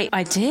such a great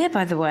idea,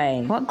 by the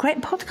way. What a great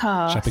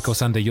podcast. Shapik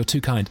Orsande, you're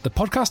too kind. The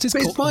podcast is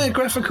called... It's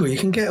biographical. You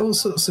can get all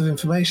sorts of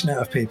information out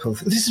of people.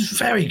 This is a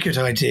very good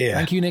idea.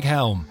 Thank you, Nick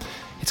Helm.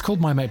 It's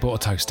called My Mate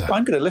Bought a Toaster.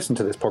 I'm going to listen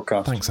to this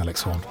podcast. Thanks,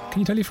 Alex Horn. Can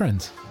you tell your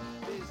friends?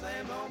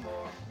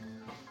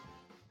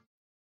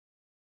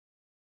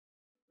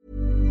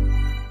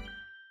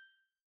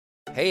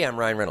 Hey, I'm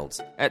Ryan Reynolds.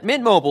 At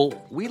Mint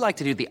Mobile, we like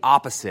to do the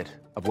opposite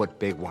of what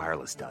Big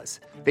Wireless does.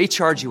 They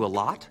charge you a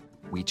lot,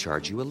 we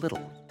charge you a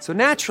little. So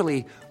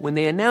naturally, when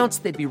they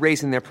announced they'd be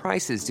raising their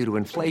prices due to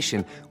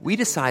inflation, we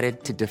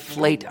decided to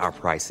deflate our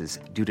prices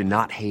due to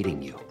not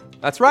hating you.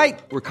 That's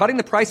right. We're cutting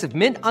the price of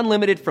Mint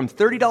Unlimited from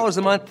 $30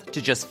 a month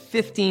to just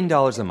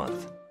 $15 a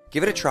month.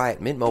 Give it a try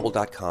at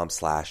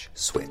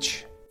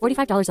mintmobile.com/switch.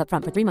 $45 up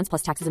front for 3 months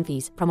plus taxes and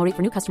fees. Promo rate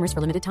for new customers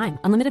for limited time.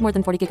 Unlimited more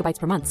than 40 gigabytes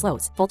per month.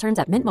 Slows full terms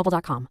at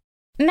mintmobile.com.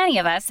 Many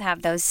of us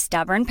have those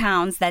stubborn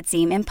pounds that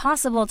seem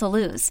impossible to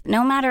lose,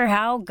 no matter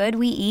how good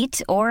we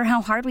eat or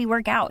how hard we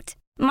work out.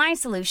 My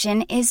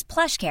solution is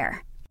PlushCare.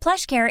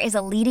 PlushCare is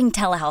a leading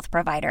telehealth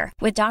provider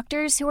with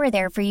doctors who are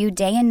there for you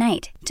day and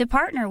night to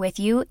partner with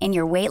you in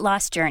your weight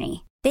loss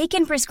journey. They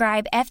can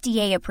prescribe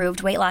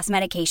FDA-approved weight loss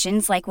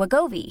medications like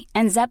Wegovy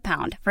and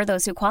Zepbound for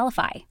those who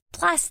qualify.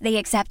 Plus, they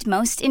accept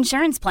most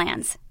insurance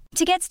plans.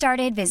 To get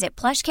started, visit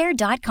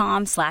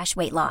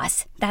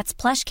plushcare.com/weightloss. That's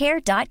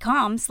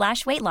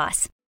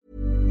plushcare.com/weightloss.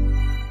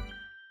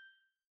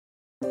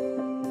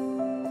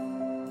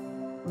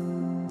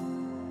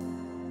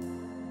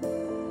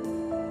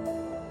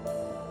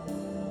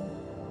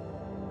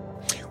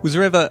 Was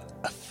there ever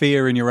a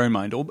fear in your own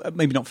mind, or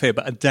maybe not fear,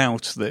 but a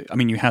doubt that,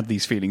 you had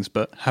these feelings,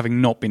 but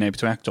having not been able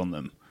to act on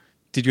them,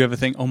 did you ever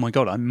think, oh my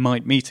God, I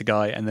might meet a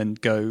guy and then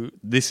go,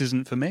 this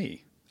isn't for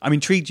me? I'm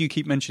intrigued you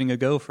keep mentioning a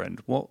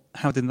girlfriend.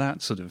 How did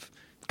that sort of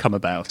come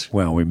about?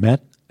 Well, we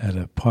met at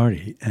a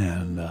party,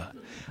 and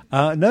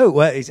no,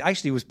 well,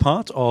 it was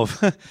part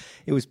of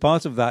it was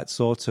part of that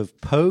sort of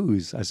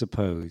pose, I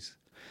suppose.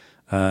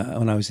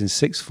 When I was in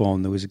sixth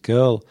form, there was a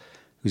girl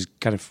who was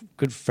kind of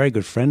very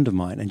good friend of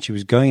mine, and she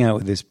was going out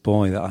with this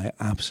boy that I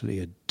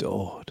absolutely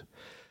adored,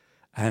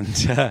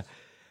 and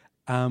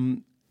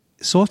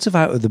sort of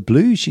out of the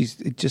blue,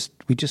 it just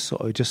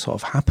sort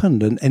of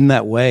happened, and in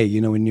that way, you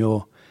know, when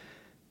you're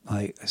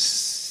like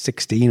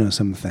 16 or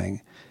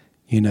something,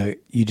 you know,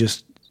 you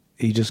just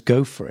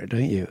go for it,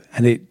 don't you?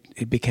 And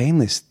it became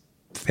this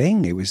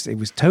thing. It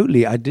was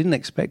totally, I didn't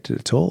expect it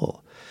at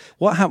all.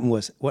 What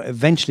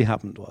eventually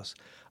happened was,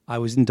 I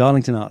was in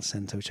Darlington Arts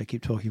Centre, which I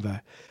keep talking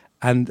about,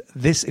 and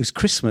it was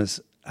Christmas,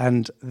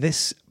 and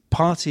this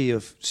party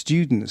of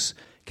students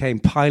came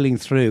piling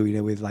through, you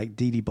know, with like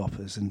Dee Dee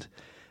boppers and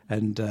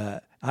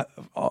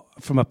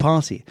from a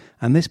party,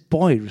 and this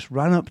boy just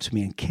ran up to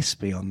me and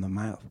kissed me on the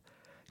mouth.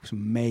 It was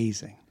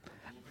amazing,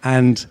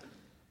 and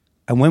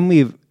when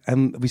we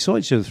saw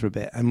each other for a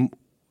bit, and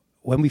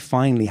when we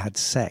finally had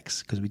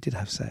sex, because we did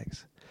have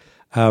sex,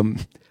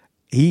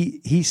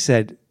 he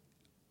said,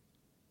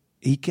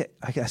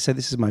 I said,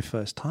 this is my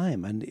first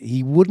time, and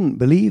he wouldn't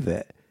believe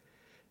it.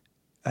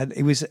 And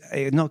it was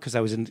not because I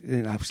was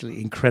an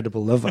absolutely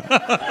incredible lover.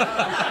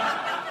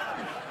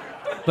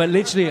 But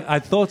literally, I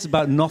thought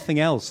about nothing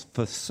else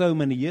for so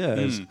many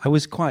years. I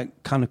was quite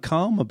kind of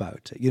calm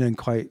about it, you know, and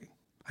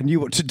I knew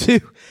what to do.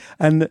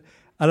 And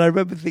I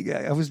remember thinking,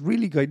 I was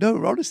really going,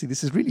 no, honestly,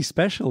 this is really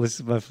special. This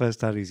is my first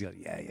time. He's like,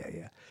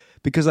 yeah.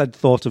 Because I'd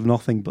thought of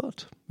nothing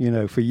but, you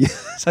know, for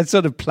years. I'd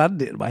sort of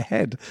planned it in my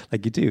head,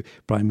 like you do.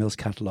 Brian Mills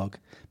catalogue,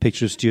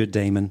 picture of Stuart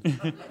Damon,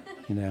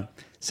 you know,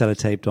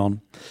 sellotaped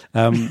on.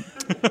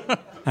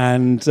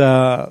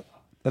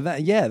 But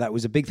that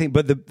was a big thing.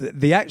 But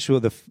the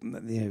actual,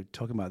 you know,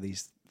 talking about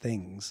these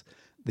things,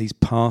 these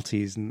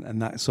parties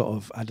and that sort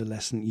of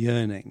adolescent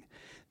yearning,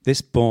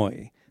 this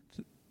boy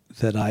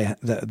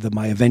that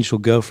my eventual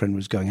girlfriend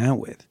was going out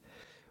with,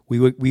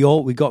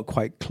 we got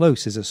quite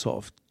close as a sort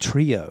of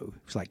trio.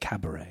 It was like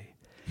cabaret,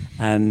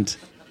 and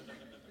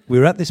we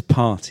were at this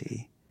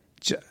party.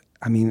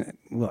 I mean,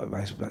 I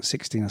was about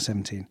 16 or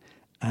 17,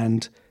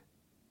 and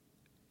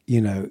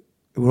you know,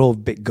 we're all a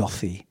bit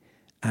gothy,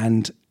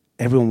 and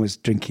everyone was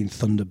drinking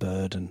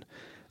Thunderbird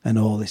and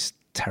all this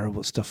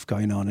terrible stuff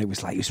going on. It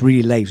was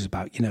really late. It was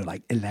about, you know,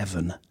 like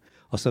 11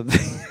 or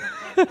something,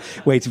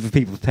 waiting for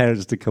people's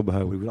parents to come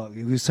home.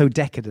 It was so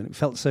decadent. It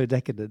felt so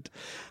decadent.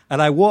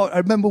 And I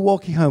remember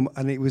walking home,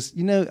 and it was,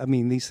 you know, I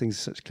mean, these things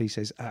are such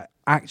cliches. I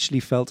actually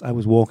felt I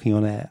was walking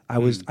on air.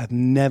 I'd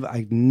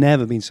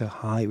never been so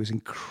high. It was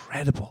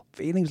incredible.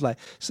 Feelings like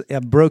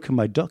I've broken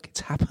my duck.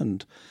 It's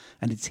happened,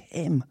 and it's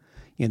him,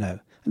 you know.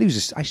 And he was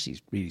just actually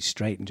really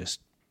straight and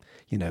just,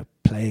 you know,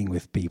 playing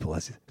with people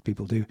as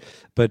people do.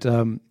 But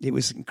it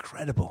was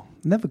incredible.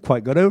 Never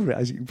quite got over it,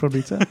 as you can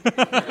probably tell.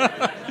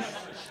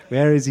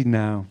 Where is he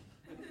now?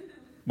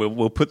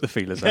 We'll put the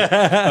feelers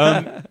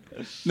out.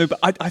 No, but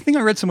I think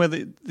I read somewhere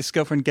that this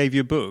girlfriend gave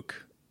you a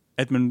book,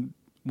 Edmund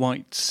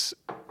White's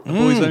A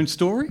Boy's Own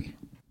Story.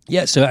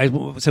 Yeah. So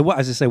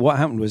what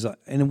happened was,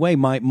 in a way,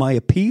 my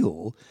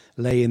appeal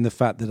lay in the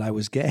fact that I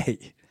was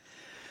gay,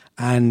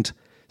 and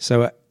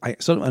so I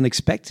sort of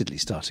unexpectedly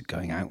started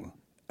going out.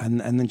 And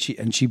then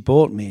she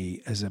bought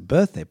me as a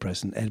birthday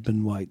present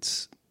Edmund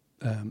White's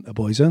A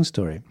Boy's Own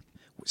Story,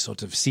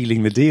 sort of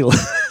sealing the deal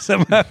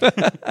somehow,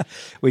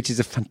 which is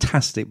a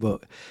fantastic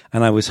book.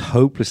 And I was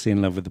hopelessly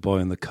in love with the boy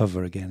on the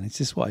cover again. It's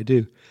just what I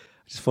do.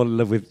 I just fall in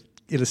love with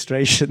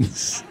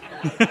illustrations.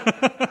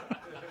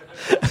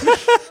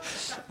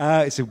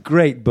 It's a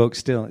great book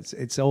still.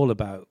 It's all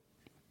about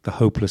the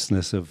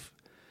hopelessness of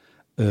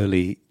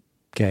early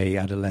gay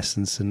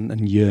adolescence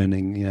and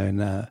yearning, you know,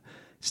 and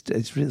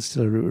it's really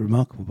still a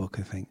remarkable book,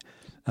 I think.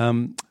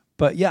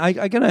 But yeah,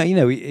 I gotta, you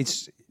know,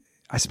 it's,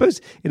 I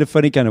suppose in a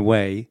funny kind of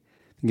way,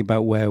 thinking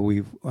about where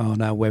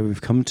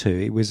we've come to,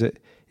 it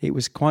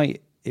was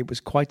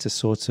quite a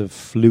sort of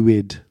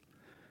fluid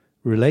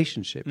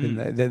relationship. And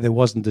there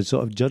wasn't a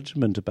sort of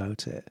judgment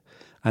about it.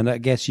 And I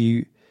guess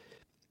you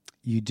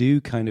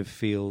do kind of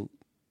feel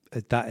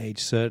at that age,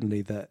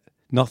 certainly, that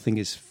nothing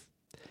is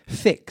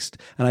fixed,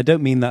 and I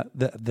don't mean that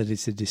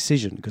it's a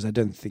decision, because I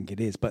don't think it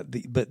is. But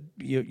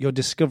you're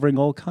discovering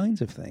all kinds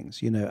of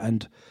things, you know,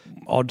 and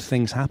odd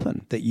things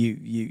happen that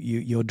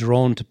you're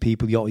drawn to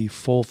people, you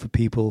fall for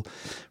people,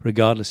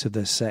 regardless of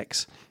their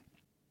sex,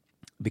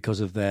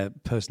 because of their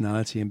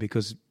personality and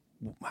because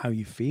how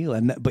you feel.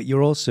 But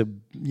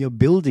you're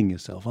building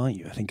yourself, aren't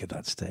you? I think at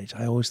that stage,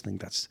 I always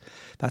think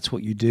that's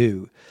what you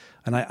do,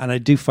 and I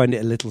do find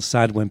it a little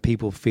sad when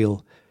people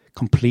feel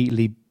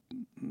completely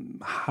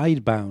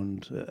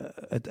hidebound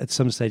at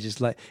some stage. It's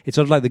sort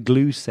of like the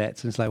glue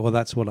sets, and it's like, well,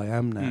 that's what I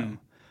am now.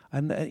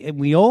 And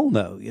we all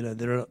know, you know,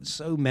 there are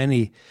so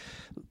many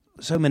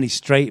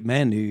straight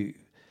men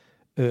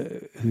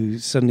who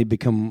suddenly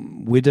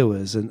become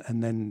widowers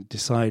and then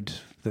decide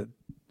that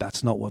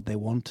that's not what they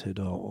wanted,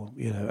 or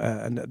you know,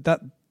 and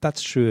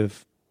that's true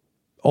of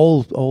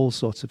all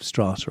sorts of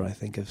strata, I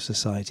think, of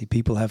society.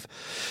 People have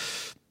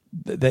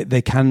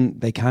they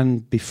can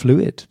be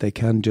fluid. They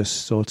can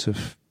just sort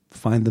of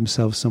find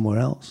themselves somewhere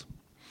else.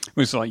 It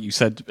was like you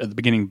said at the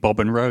beginning, Bob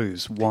and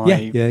Rose.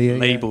 Why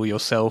label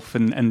yourself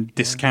and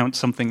discount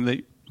something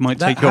that might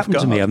take you off guard? That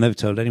happened to me. I've never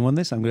told anyone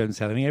this. I'm going to be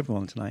telling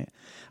everyone tonight.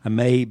 I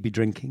may be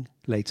drinking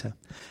later.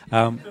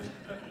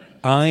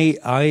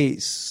 I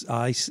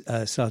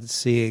started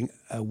seeing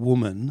a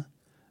woman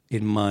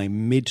in my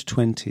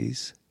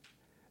mid-20s,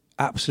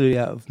 absolutely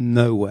out of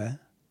nowhere,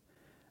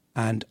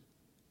 and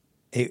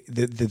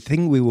the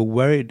thing we were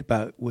worried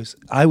about was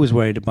I was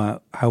worried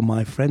about how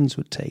my friends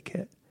would take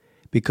it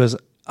because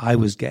I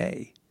was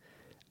gay,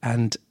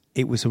 and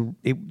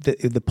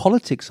the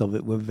politics of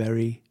it were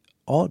very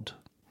odd.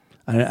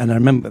 And I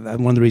remember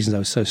one of the reasons I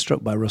was so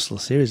struck by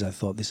Russell's series, I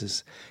thought this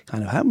has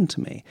kind of happened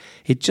to me.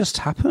 It just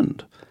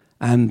happened.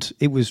 And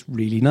it was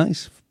really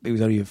nice. It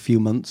was only a few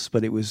months,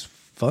 but it was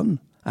fun.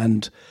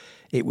 And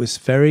it was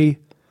very,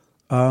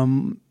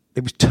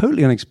 it was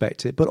totally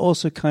unexpected, but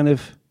also kind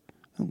of,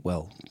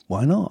 well,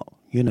 why not,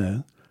 you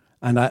know?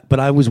 But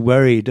I was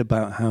worried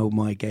about how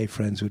my gay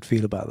friends would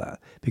feel about that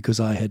because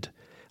I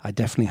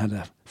definitely had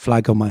a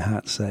flag on my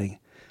hat saying,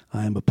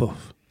 I am a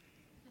puff.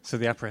 So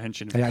the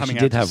apprehension of I coming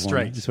did out have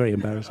straight. One. It's very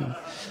embarrassing.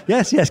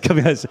 yes,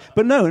 coming out,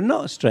 but no,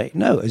 not straight.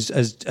 No,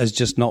 as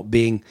just not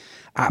being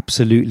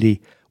absolutely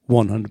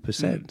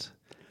 100%.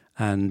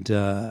 And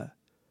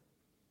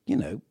you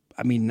know,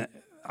 I mean,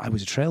 I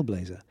was a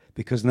trailblazer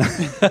because now,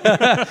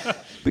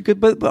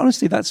 but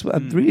honestly, that's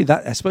really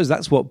that. I suppose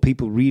that's what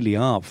people really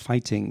are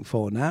fighting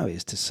for now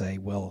is to say,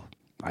 well,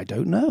 I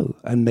don't know,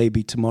 and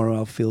maybe tomorrow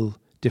I'll feel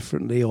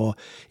differently, or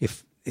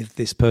if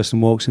this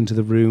person walks into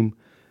the room.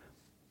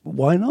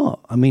 Why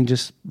not? I mean,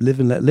 just live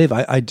and let live.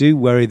 I do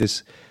worry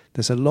there's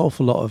an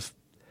awful lot of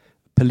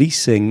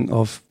policing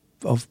of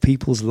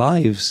people's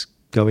lives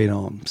going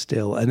on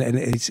still, and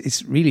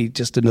it's really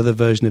just another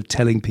version of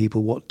telling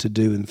people what to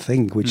do and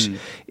think, which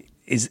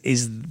is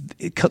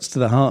it cuts to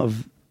the heart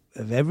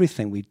of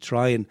everything we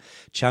try and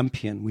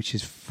champion, which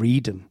is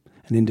freedom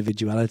and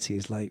individuality.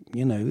 Is like,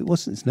 you know,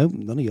 it's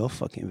none of your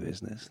fucking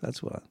business.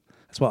 That's what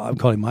I'm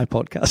calling my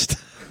podcast.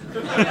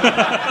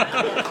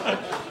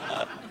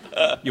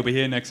 You'll be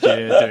here next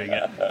year doing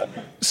it.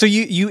 So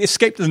you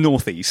escaped the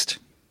Northeast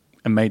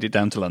and made it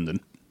down to London.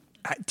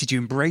 Did you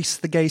embrace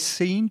the gay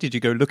scene? Did you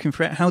go looking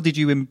for it? How did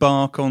you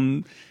embark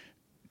on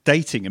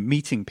dating and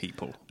meeting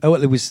people? Oh,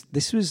 well,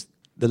 this was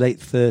the late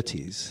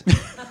 30s.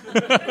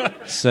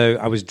 So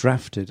I was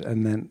drafted,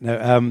 and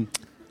then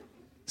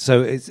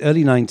so it's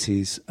early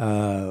 90s.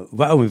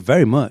 Well,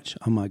 very much.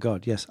 Oh my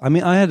God, yes. I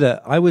mean,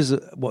 I was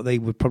what they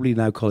would probably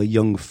now call a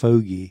young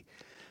fogey.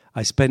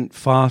 I spent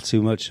far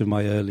too much of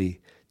my early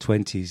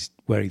 20s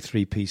wearing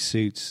three-piece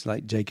suits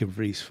like Jacob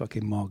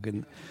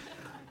Rees-Mogg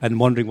and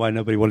wondering why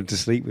nobody wanted to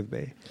sleep with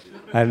me,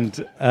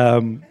 and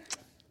then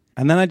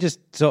I just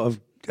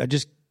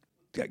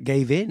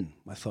gave in.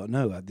 I thought,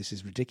 no, this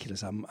is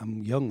ridiculous.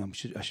 I'm young.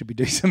 I should be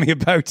doing something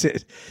about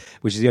it,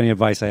 which is the only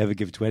advice I ever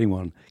give to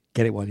anyone: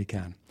 get it while you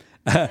can.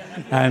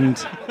 And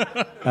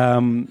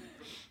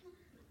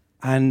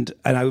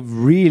I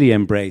really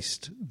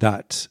embraced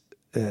that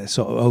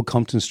sort of Old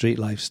Compton Street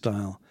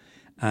lifestyle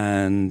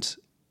and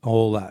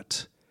all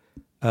that.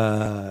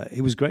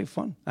 It was great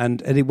fun,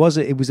 and it was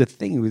a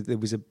thing. There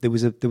was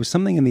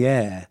something in the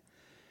air.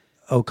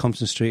 Old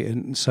Compton Street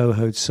and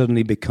Soho had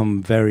suddenly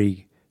become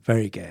very,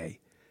 very gay,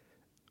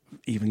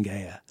 even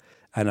gayer.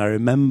 And I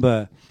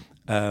remember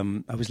I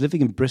was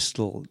living in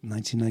Bristol in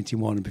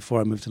 1991 before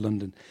I moved to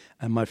London,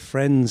 and my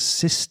friend's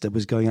sister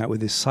was going out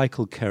with his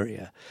cycle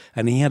courier,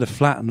 and he had a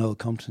flat on Old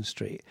Compton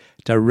Street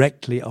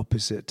directly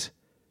opposite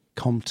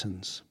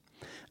Compton's.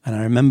 And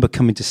I remember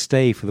coming to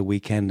stay for the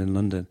weekend in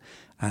London,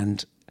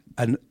 and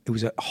it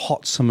was a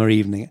hot summer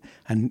evening,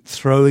 and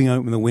throwing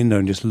open the window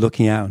and just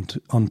looking out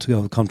onto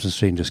Old Compton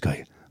Street and just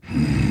going...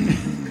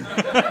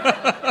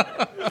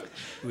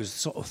 It was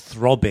sort of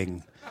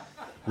throbbing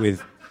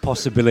with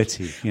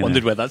possibility.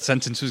 Wondered where that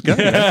sentence was going.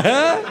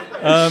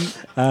 And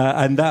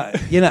that,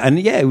 you know, and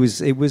yeah, it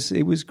was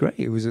great.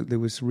 It was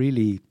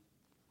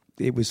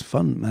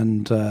fun,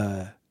 and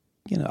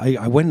you know,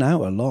 I went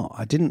out a lot.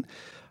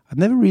 I've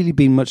never really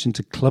been much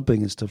into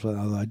clubbing and stuff like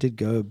that, although I did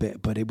go a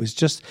bit, but it was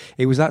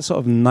that sort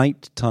of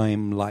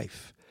nighttime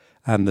life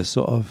and the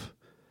sort of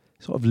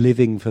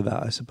living for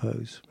that, I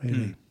suppose,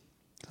 really.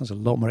 I was a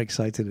lot more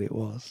excited than it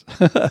was.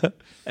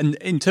 And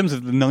in terms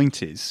of the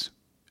 90s,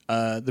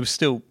 there was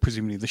still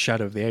presumably the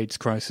shadow of the AIDS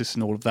crisis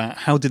and all of that.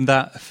 How did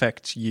that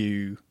affect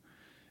you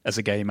as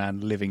a gay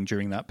man living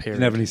during that period?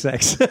 Never any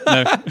sex.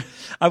 No.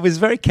 I was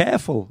very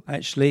careful,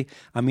 actually.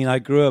 I mean, I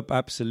grew up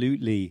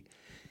absolutely...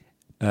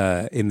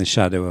 in the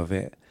shadow of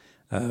it,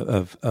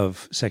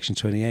 of Section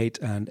 28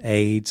 and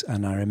AIDS,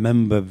 and I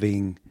remember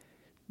being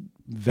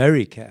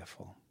very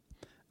careful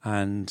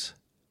and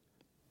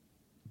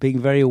being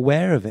very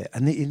aware of it.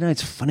 And you know,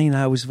 it's funny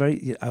now. I was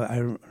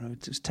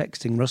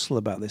texting Russell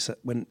about this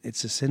when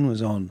It's a Sin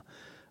was on,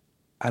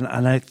 and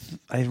I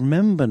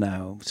remember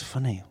now. It's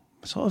funny.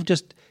 I sort of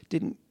just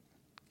didn't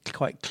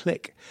quite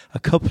click. A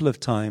couple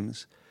of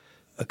times,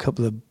 a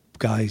couple of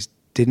guys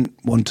didn't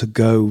want to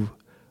go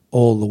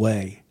all the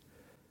way,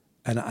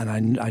 and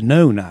I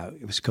know now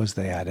it was because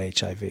they had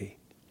HIV,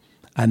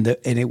 and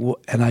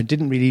I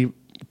didn't really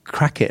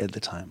crack it at the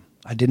time.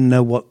 I didn't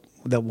know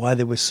why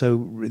they were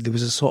so. There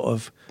was a sort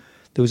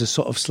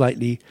of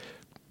slightly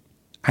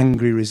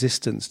angry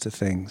resistance to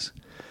things,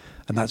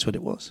 and that's what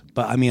it was.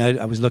 But I mean,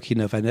 I was lucky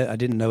enough. I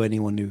didn't know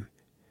anyone who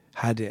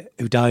had it,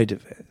 who died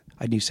of it.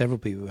 I knew several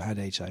people who had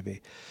HIV,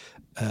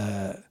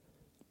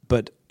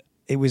 but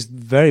it was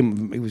very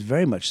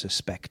much the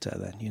spectre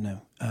then, you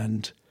know.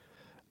 And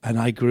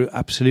I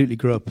absolutely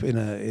grew up in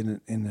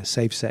a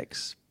safe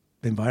sex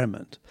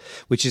environment,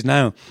 which is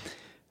now,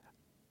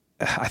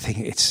 I think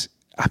it's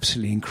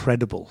absolutely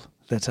incredible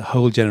that a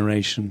whole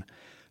generation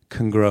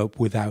can grow up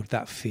without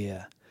that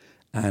fear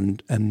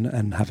and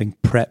having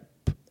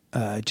PrEP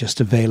just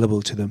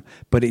available to them.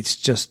 But it's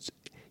just,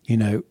 you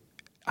know,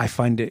 I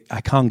find it,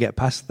 I can't get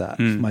past that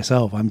for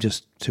myself. I'm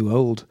just too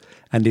old.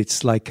 And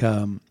it's like,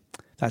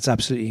 that's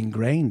absolutely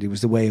ingrained. It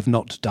was the way of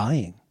not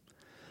dying.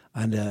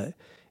 And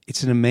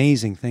it's an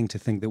amazing thing to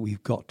think that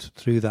we've got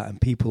through that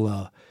and people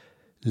are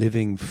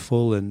living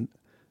full and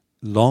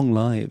long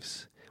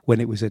lives when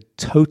it was a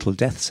total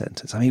death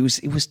sentence. I mean,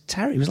 it was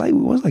terrible. It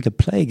was like a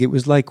plague. It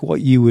was like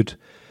the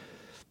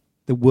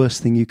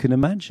worst thing you can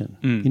imagine.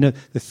 You know,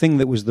 the thing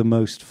that was the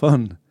most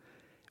fun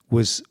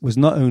was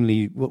not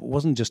only,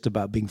 wasn't just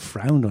about being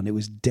frowned on, it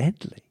was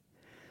deadly.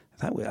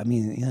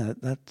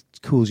 That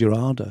cools your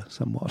ardour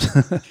somewhat.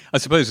 I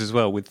suppose as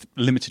well, with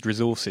limited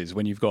resources,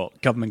 when you've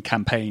got government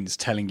campaigns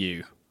telling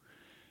you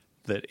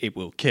that it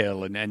will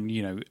kill and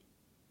you know,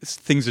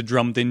 things are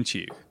drummed into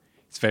you,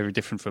 it's very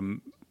different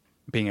from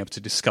being able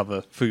to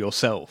discover for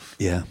yourself.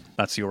 Yeah.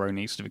 That's your own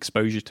sort of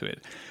exposure to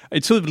it.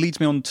 It sort of leads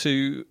me on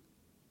to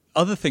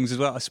other things as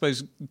well. I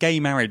suppose gay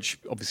marriage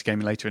obviously came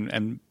later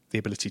and the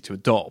ability to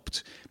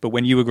adopt. But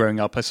when you were growing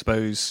up, I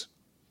suppose,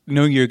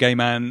 knowing you're a gay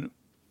man,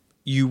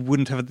 you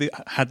wouldn't have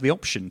had the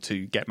option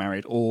to get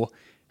married or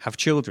have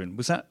children.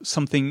 Was that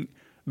something,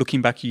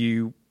 looking back,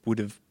 you would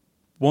have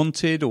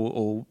wanted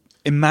or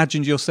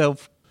imagined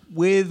yourself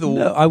with? Or?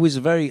 No, I was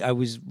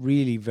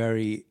really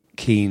very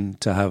keen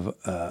to have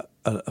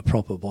a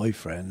proper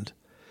boyfriend,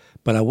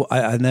 but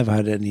I never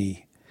had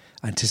any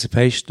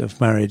anticipation of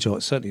marriage,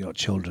 or certainly not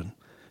children.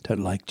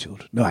 Don't like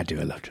children. No, I do.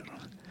 I love children.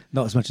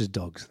 Not as much as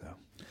dogs, though.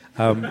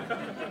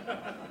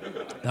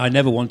 I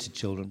never wanted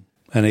children,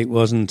 and it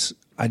wasn't.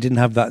 I didn't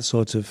have that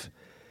sort of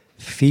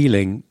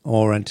feeling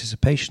or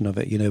anticipation of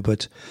it, you know.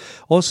 But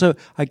also,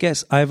 I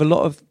guess I have a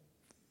lot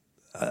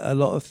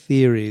of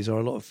theories or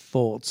a lot of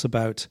thoughts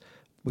about,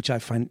 which I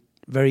find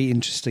very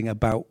interesting,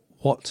 about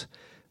what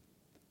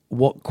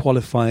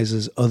qualifies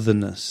as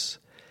otherness,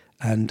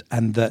 and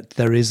that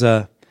there's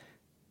a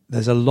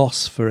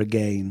loss for a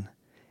gain,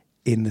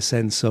 in the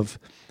sense of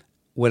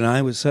when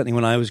I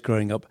was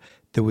growing up,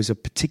 there was a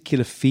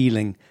particular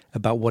feeling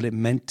about what it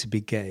meant to be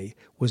gay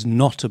was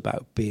not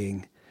about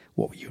being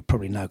what you would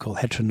probably now call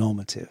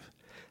heteronormative,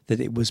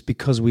 that it was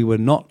because we were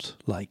not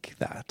like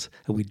that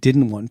and we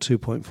didn't want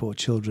 2.4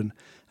 children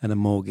and a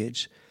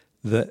mortgage,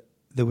 that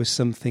there was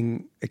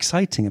something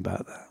exciting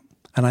about that.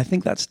 And I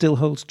think that still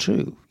holds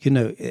true. You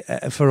know,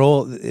 for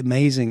all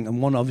amazing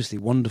and obviously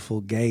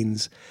wonderful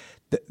gains,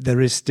 there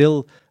is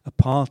still a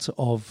part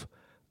of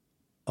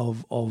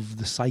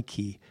the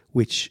psyche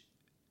which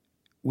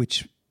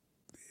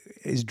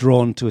is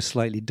drawn to a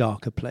slightly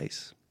darker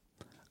place.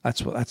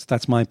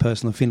 That's my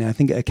personal feeling. I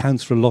think it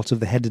accounts for a lot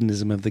of the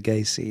hedonism of the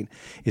gay scene,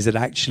 is that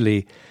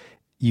actually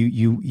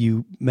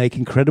you make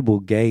incredible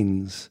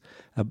gains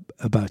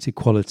about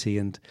equality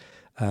and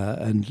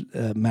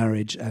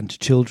marriage and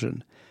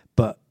children.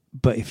 But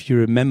if you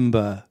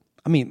remember,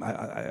 I mean,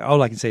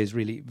 all I can say is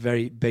really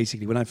very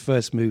basically, when I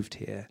first moved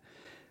here,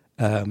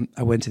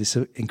 I went to this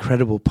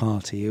incredible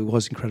party. It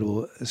was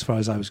incredible as far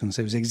as I was going to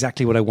say. It was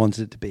exactly what I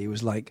wanted it to be. It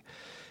was like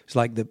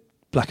the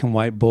black and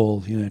white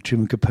ball, you know,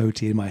 Truman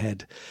Capote in my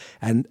head.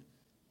 And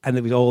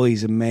there was all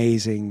these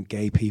amazing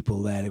gay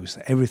people there. It was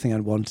everything I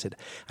wanted.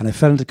 And I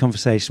fell into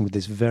conversation with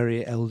this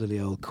very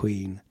elderly old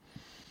queen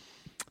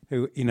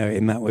who, you know,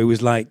 in that way,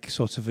 was like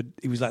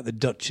he was like the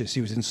Duchess.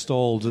 He was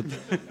installed at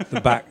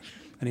the back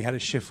and he had a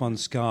chiffon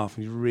scarf.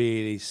 He was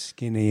really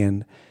skinny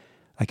and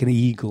like an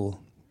eagle.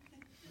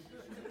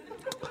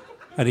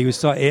 And he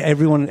was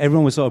everyone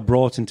was sort of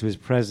brought into his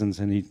presence,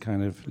 and he'd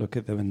kind of look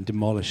at them and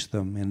demolish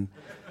them,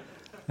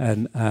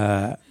 and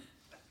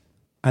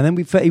then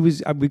we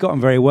got on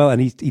very well.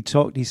 And he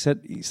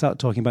started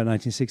talking about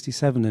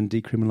 1967 and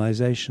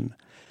decriminalisation,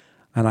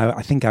 and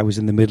I think I was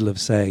in the middle of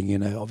saying, you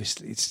know,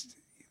 obviously it's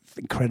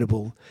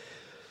incredible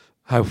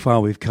how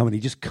far we've come, and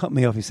he just cut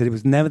me off. He said, "It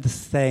was never the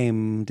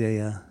same,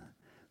 dear.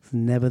 It's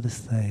never the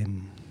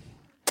same,"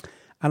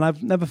 and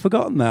I've never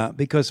forgotten that,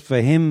 because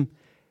for him,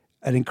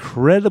 an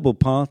incredible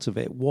part of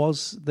it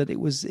was that it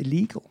was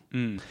illegal.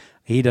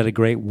 He'd had a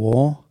great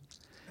war,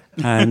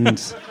 and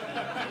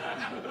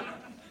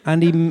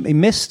he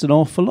missed an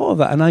awful lot of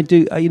that. And I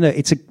do, you know,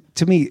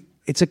 to me,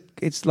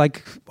 it's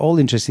like all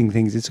interesting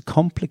things. It's a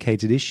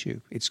complicated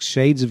issue. It's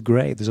shades of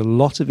grey. There's a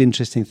lot of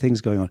interesting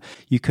things going on.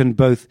 You can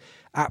both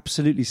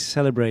absolutely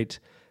celebrate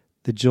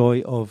the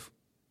joy of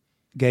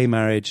gay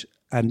marriage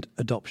and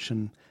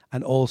adoption,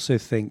 and also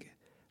think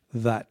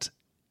that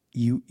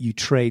you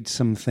trade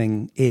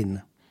something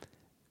in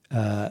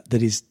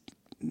that is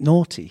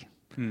naughty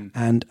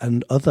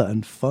and other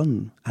and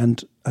fun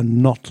and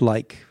not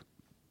like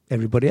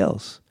everybody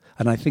else.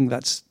 And I think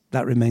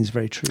that remains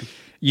very true.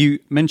 You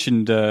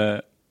mentioned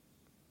the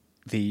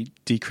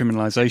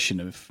decriminalisation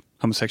of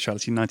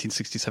homosexuality in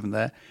 1967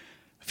 there.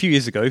 A few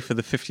years ago, for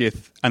the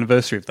 50th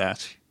anniversary of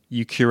that,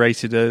 you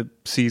curated a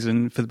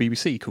season for the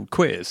BBC called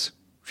Queers,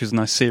 which is a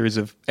nice series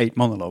of 8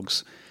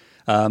 monologues,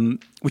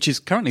 which is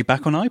currently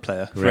back on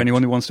iPlayer for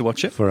anyone who wants to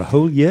watch it. For a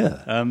whole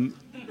year.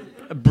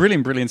 A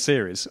brilliant, brilliant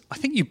series. I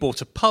think you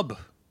bought a pub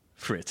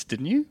for it,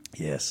 didn't you?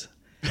 Yes.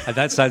 And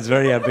that sounds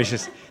very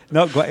ambitious.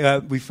 Not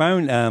quite. We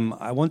found,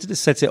 I wanted to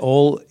set it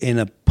all in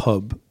a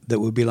pub that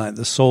would be like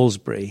the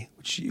Salisbury,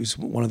 which is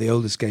one of the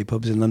oldest gay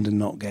pubs in London,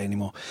 not gay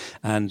anymore,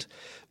 and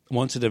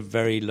wanted a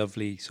very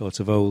lovely sort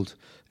of old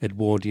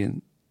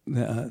Edwardian.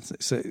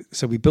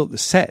 So we built the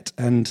set,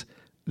 and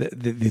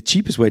the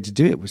cheapest way to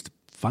do it was to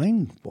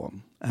find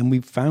one. And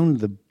we found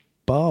the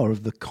bar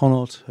of the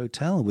Connaught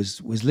Hotel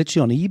was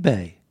literally on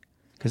eBay,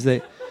 because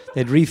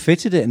they'd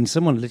refitted it, and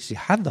someone literally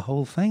had the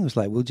whole thing. It was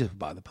like, we'll just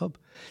buy the pub.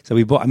 So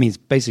we bought, it's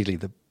basically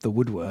the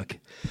woodwork.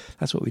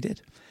 That's what we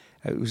did.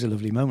 It was a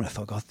lovely moment. I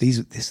thought, God,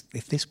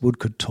 if this wood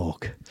could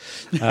talk.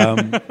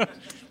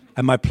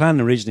 And my plan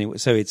originally,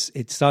 so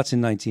it starts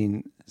in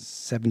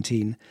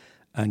 1917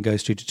 and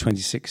goes through to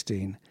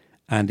 2016,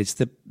 and it's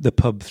the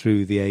pub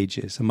through the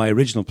ages. And my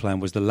original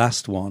plan was the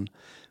last one,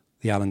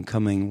 the Alan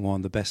Cumming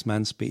one, the Best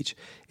Man speech,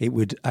 it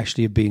would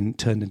actually have been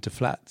turned into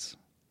flats.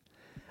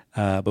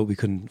 But we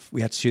couldn't.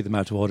 We had to shoot them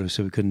out of order,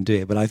 so we couldn't do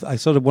it. But I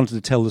sort of wanted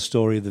to tell the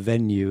story of the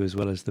venue as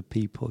well as the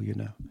people, you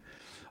know.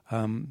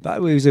 But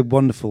it was a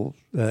wonderful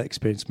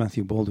experience.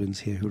 Matthew Baldwin's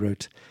here, who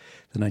wrote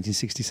the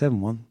 1967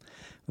 one,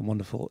 the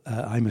wonderful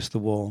 "I Missed the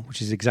War," which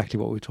is exactly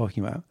what we were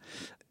talking about.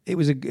 It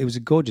was a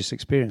gorgeous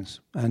experience,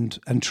 and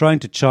trying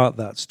to chart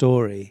that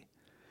story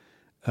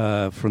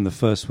from the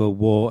First World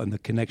War and the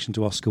connection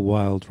to Oscar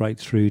Wilde right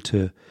through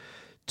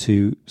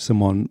to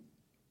someone,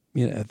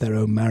 you know, their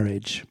own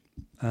marriage.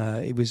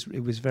 It was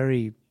a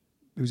very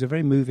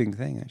moving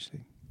thing,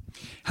 actually.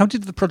 How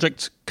did the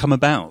project come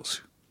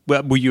about?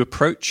 Were you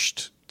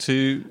approached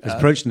to? I was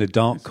approached in a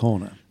dark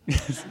corner.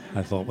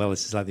 I thought, well,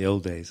 this is like the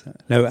old days.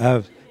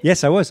 No,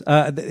 yes, I was.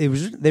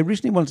 They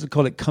originally wanted to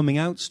call it Coming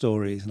Out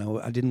Stories, and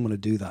I didn't want to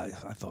do that.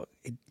 I thought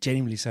it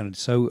genuinely sounded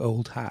so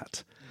old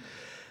hat,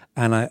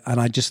 and I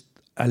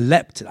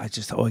leapt. I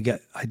just thought,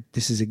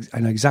 I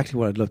know exactly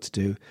what I'd love to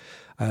do.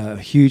 A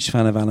huge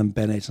fan of Alan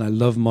Bennett, and I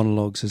love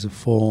monologues as a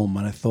form.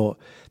 And I thought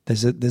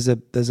there's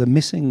a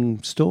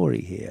missing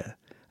story here,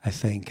 I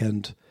think,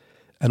 and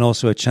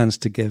also a chance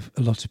to give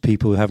a lot of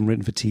people who haven't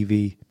written for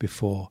TV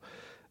before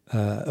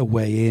a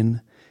way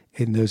in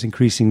those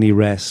increasingly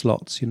rare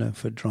slots, you know,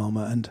 for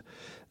drama. And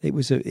it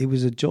was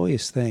a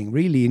joyous thing,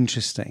 really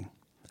interesting,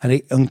 and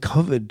it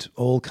uncovered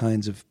all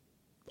kinds of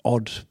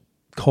odd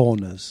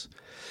corners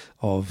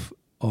of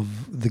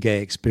the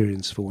gay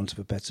experience, for want of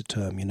a better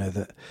term. You know,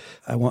 that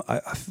I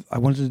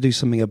wanted to do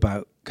something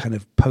about kind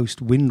of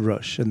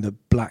post-Windrush and the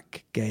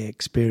black gay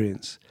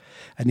experience.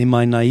 And in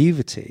my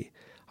naivety,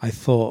 I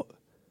thought,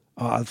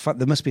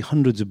 there must be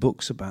hundreds of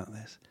books about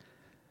this.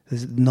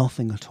 There's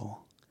nothing at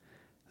all.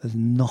 There's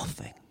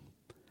nothing.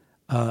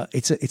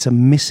 It's a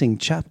missing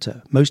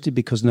chapter, mostly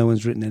because no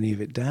one's written any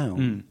of it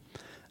down.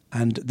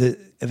 And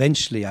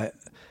eventually I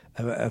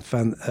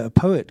found a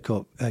poet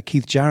called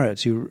Keith Jarrett,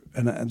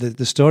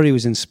 the story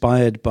was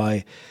inspired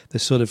by the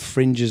sort of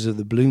fringes of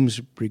the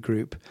Bloomsbury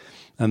Group.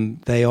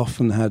 They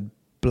often had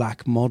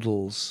black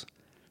models,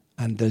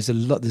 and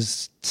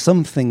there's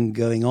something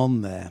going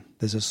on there.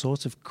 There's a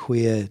sort of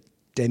queer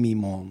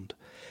demi-monde,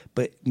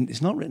 but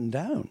it's not written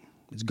down.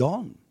 It's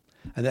gone.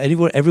 And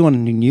everyone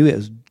who knew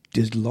it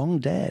is long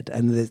dead,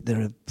 and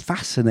there are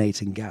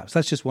fascinating gaps.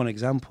 That's just one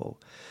example.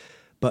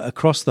 But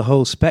across the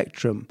whole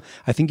spectrum,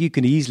 I think you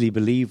can easily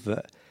believe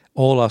that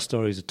all our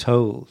stories are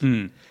told.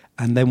 And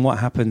then what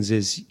happens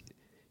is,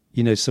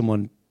 you know,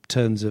 someone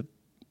turns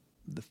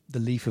the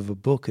leaf of a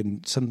book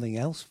and something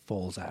else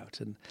falls out,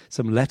 and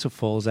some letter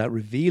falls out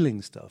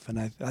revealing stuff. And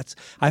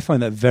I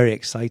find that very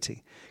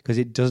exciting, because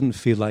it doesn't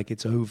feel like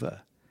it's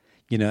over,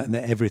 you know, and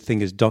that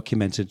everything is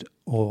documented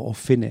or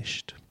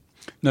finished.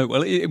 No,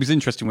 well, it was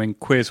interesting when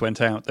Queers went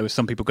out, there were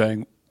some people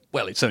going,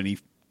 well, it's only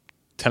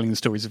telling the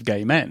stories of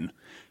gay men.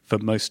 For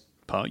most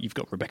part, you've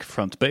got Rebecca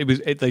Front, but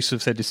they sort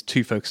of said it's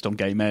too focused on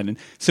gay men. And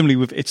similarly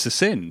with It's a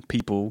Sin,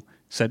 people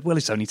said, well,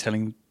 it's only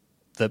telling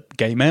the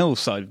gay male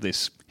side of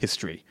this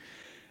history.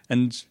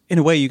 And in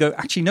a way you go,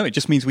 actually, no, it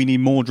just means we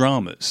need more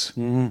dramas.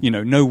 You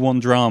know, no one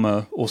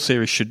drama or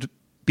series should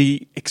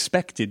be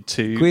expected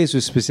to... Queers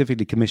was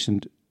specifically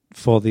commissioned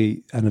for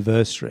the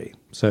anniversary.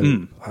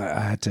 So I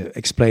had to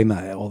explain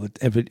that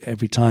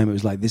every time. It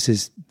was like, this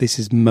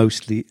is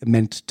mostly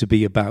meant to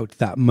be about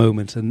that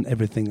moment and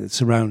everything that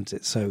surrounds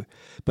it. So,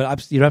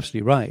 but you're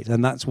absolutely right,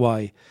 and that's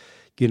why,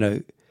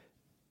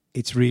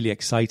 it's really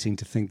exciting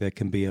to think there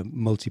can be a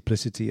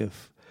multiplicity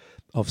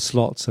of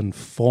slots and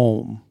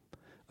form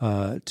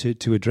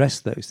to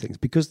address those things.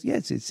 Because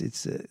yes,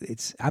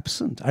 it's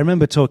absent. I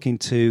remember talking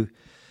to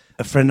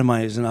a friend of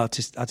mine who's an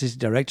artistic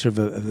director of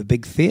a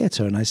big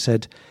theatre, and I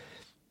said,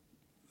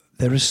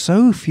 there are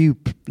so few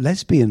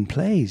lesbian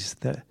plays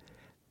that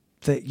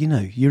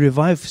you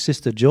revive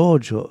Sister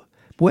George, or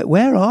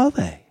where are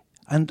they?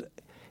 And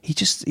he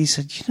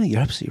said,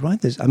 you're absolutely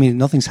right.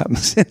 Nothing's happened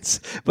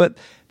since, but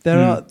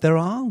there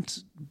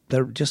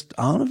just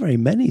aren't very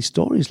many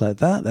stories like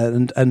that,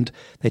 and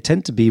they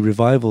tend to be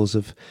revivals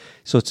of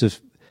sorts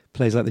of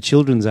plays like The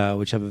Children's Hour,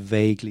 which have a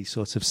vaguely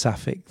sort of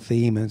sapphic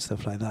theme and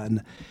stuff like that.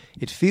 And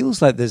it feels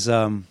like there's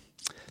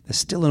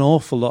still an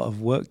awful lot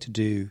of work to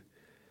do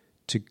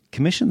to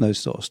commission those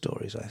sort of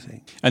stories, I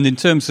think. And in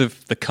terms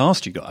of the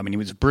cast you got, it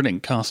was a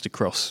brilliant cast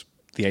across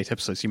the 8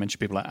 episodes. You mentioned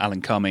people like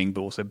Alan Cumming,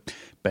 but also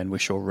Ben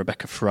Whishaw,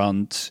 Rebecca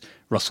Front,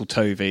 Russell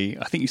Tovey.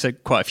 I think you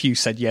said quite a few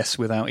said yes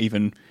without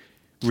even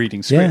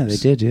reading scripts. Yeah, they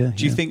did, yeah.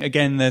 Do you think,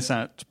 again, there's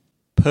that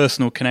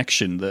personal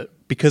connection that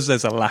because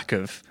there's a lack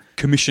of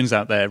commissions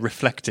out there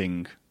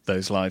reflecting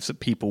those lives,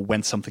 that people,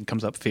 when something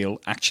comes up, feel,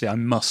 actually, I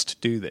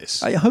must do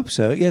this? I hope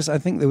so. Yes, I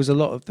think there was a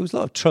lot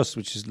of trust,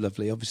 which is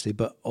lovely, obviously,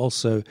 but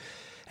also...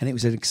 And it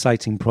was an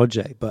exciting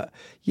project. But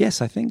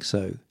yes, I think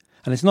so.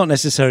 And it's not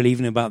necessarily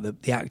even about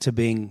the actor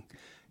being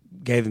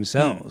gay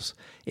themselves.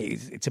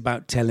 It's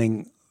about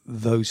telling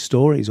those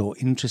stories, or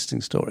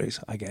interesting stories,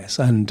 I guess.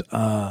 And,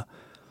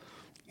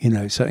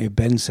 certainly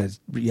Ben said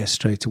yes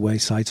straight away,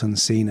 sight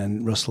unseen,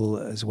 and Russell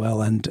as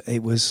well. And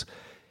it was,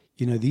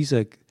 there's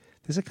a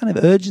kind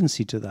of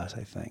urgency to that,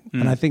 I think.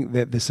 And I think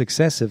that the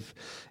success of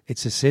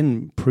It's a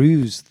Sin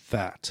proves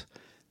that.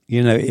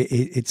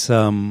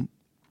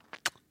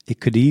 It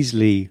could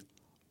easily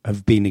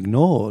have been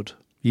ignored.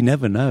 You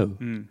never know.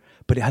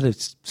 But it had a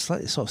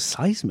slightly sort of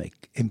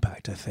seismic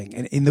impact, I think,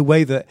 in the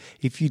way that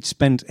if you'd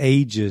spent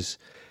ages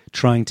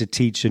trying to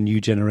teach a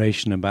new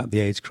generation about the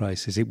AIDS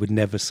crisis, it would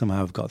never somehow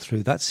have got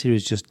through. That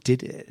series just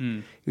did it,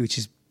 which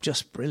is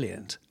just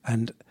brilliant.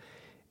 And,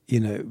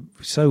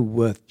 so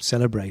worth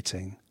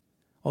celebrating.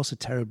 Also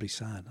terribly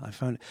sad. I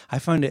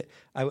found it,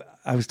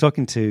 I was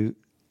talking to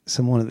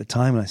someone at the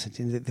time, and I said,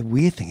 the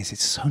weird thing is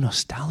it's so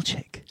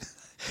nostalgic.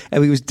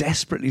 And it was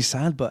desperately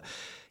sad, but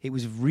it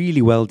was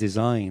really well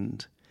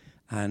designed.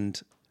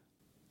 And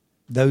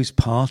those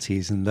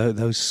parties and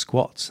those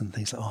squats and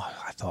things,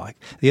 I thought...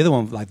 The other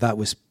one like that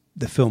was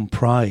the film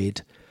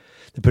Pride.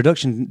 The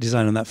production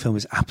design on that film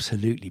was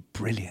absolutely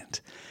brilliant.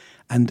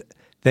 And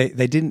they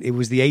didn't... It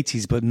was the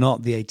 80s, but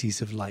not the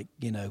 80s of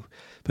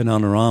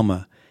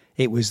Bananarama.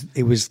 It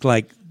was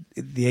like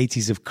the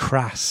 80s of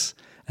Crass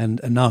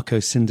and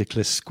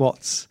anarcho-syndicalist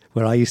squats,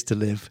 where I used to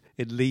live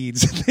in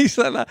Leeds and things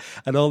like that.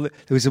 And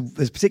there's a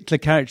particular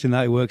character in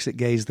that who works at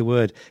Gaze the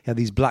Word. He had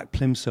these black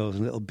plimsolls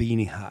and a little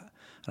beanie hat.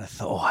 And I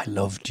thought, I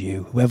loved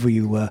you, whoever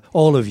you were,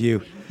 all of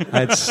you.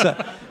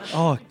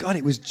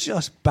 It was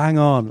just bang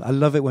on. I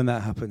love it when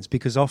that happens,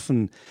 because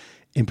often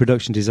in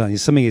production design, if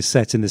something is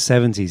set in the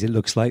 70s, it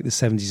looks like the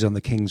 70s on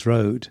the King's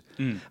Road,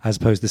 as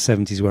opposed to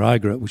the 70s where I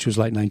grew up, which was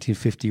like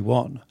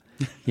 1951.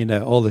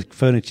 All the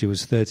furniture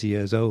was 30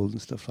 years old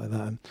and stuff like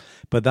that.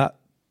 But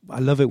I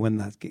love it when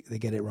they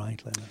get it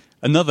right. Like that.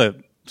 Another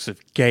sort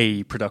of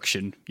gay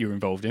production you were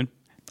involved in.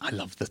 I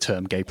love the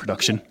term gay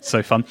production.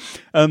 So fun.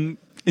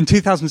 In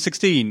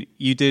 2016,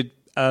 you did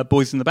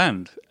Boys in the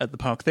Band at the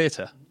Park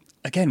Theatre.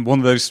 Again, one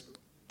of those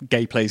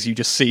gay plays you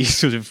just see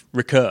sort of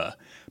recur.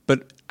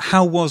 But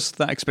how was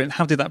that experience?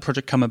 How did that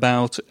project come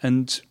about?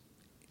 And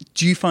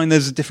do you find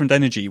there's a different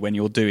energy when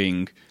you're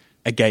doing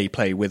a gay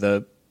play with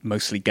a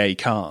mostly gay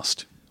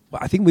cast?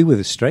 Well, I think we were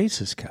the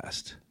straightest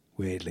cast,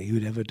 weirdly,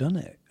 who'd ever done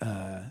it,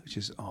 which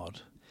is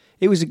odd.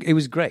 It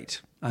was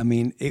great.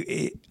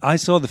 I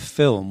saw the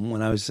film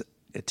when I was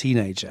a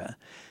teenager,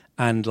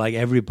 and like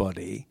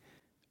everybody,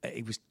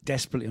 it was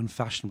desperately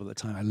unfashionable at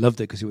the time. I loved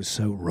it because it was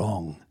so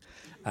wrong.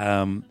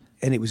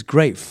 And it was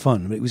great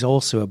fun. But it was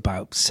also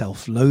about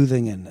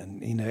self-loathing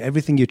and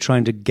everything you're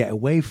trying to get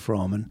away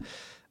from. And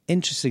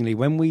interestingly,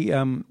 when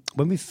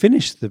we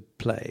finished the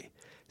play,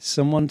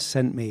 someone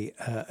sent me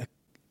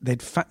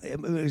it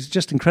was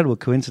just incredible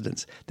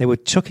coincidence. They were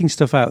chucking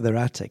stuff out of their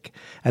attic,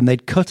 and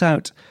they'd cut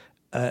out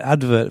an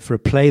advert for a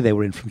play they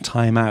were in from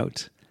Time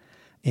Out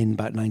in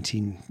about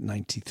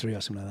 1993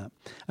 or something like that.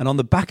 And on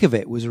the back of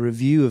it was a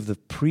review of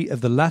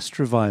the last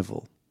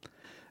revival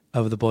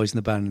of the Boys in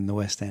the Band in the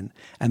West End.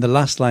 And the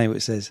last line,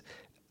 which says,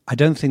 "I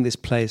don't think this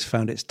play has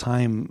found its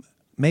time,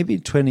 maybe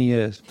in 20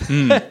 years."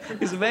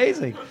 It's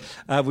amazing.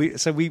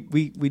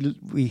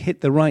 We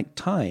hit the right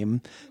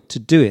time to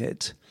do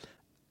it,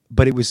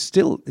 but it's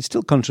still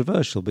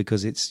controversial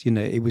because it's,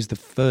 it was the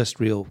first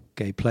real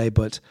gay play,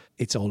 but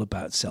it's all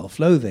about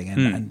self-loathing,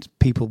 and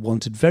people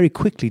wanted very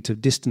quickly to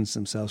distance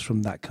themselves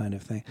from that kind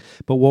of thing.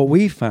 But what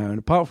we found,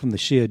 apart from the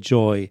sheer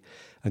joy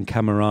and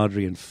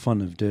camaraderie and fun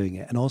of doing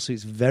it, and also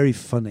it's very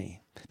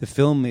funny. The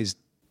film is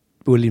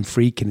William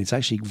Friedkin. It's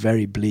actually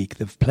very bleak.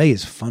 The play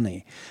is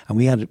funny, and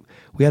we had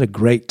a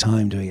great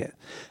time doing it,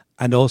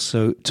 and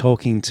also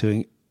talking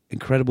to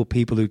incredible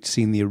people who'd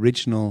seen the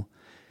original.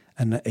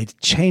 And it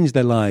changed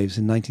their lives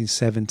in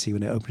 1970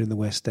 when it opened in the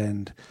West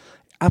End.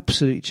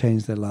 Absolutely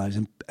changed their lives.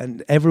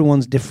 And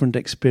everyone's different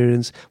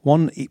experience.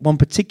 One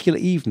particular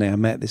evening, I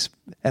met this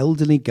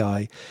elderly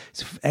guy,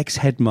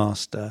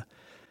 ex-headmaster.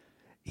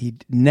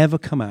 He'd never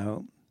come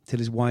out till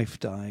his wife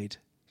died.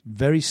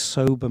 Very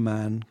sober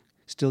man,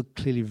 still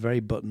clearly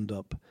very buttoned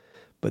up.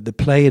 But the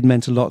play had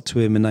meant a lot to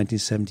him in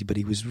 1970, but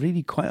he was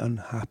really quite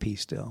unhappy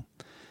still.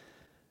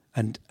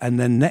 And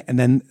then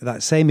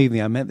that same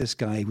evening, I met this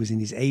guy who was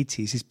in his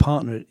 80s. His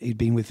partner he'd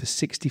been with for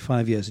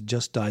 65 years had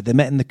just died. They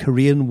met in the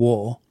Korean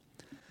War.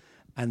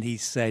 And he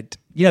said,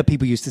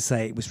 people used to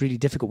say it was really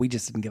difficult. We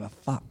just didn't give a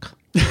fuck.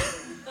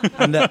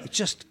 And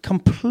just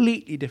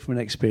completely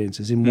different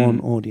experiences in one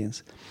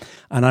audience.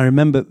 And I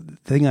remember the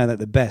thing I liked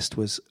the best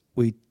was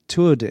we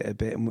toured it a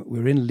bit, and we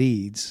were in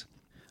Leeds.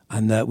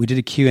 And we did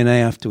a Q&A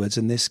afterwards.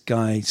 And this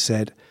guy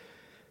said,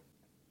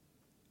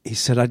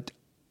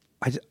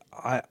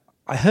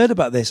 I heard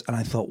about this and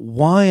I thought,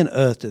 why on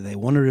earth do they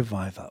want to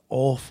revive that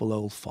awful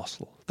old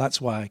fossil? That's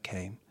why I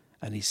came.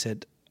 And he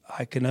said,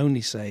 I can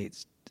only say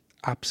it's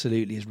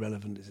absolutely as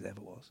relevant as it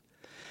ever was.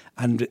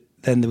 And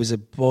then there was a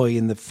boy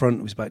in the front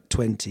who was about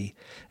 20,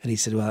 and he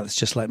said, well, it's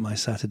just like my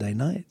Saturday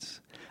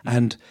nights.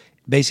 And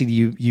basically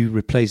you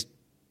replace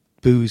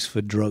booze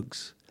for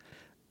drugs.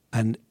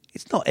 And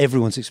it's not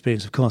everyone's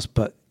experience, of course,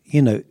 but,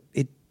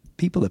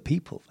 people are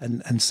people,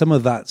 and some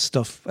of that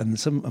stuff, and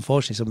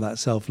unfortunately some of that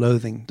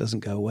self-loathing doesn't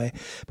go away.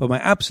 But my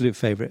absolute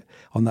favourite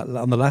on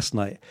the last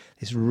night,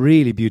 this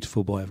really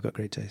beautiful boy, I've got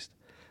great taste,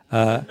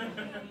 who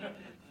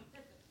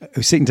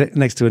was sitting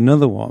next to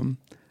another one,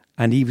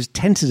 and he was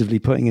tentatively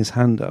putting his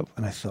hand up,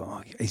 and I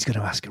thought, he's going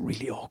to ask a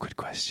really awkward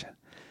question.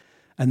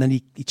 And then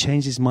he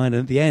changed his mind,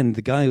 and at the end,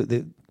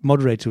 the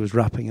moderator was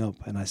wrapping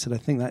up, and I said, I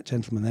think that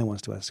gentleman there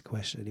wants to ask a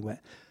question. And he went,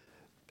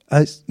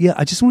 I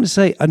just want to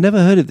say, I'd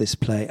never heard of this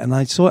play, and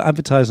I saw it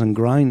advertised on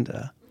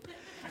Grindr,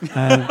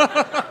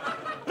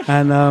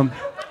 and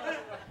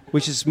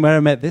which is where I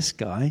met this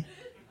guy,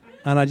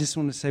 and I just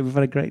want to say we've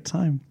had a great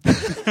time.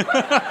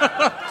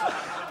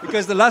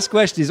 Because the last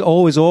question is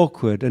always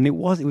awkward, and it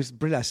was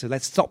brilliant. I said,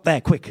 let's stop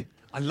there, quick.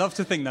 I love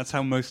to think that's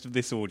how most of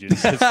this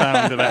audience has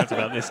found out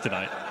about this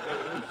tonight.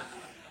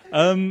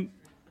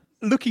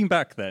 Looking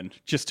back then,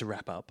 just to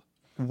wrap up,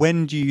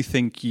 when do you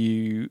think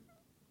you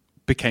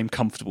became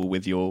comfortable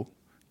with your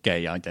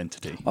gay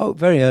identity? Oh,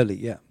 very early,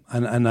 yeah.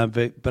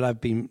 But I've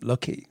been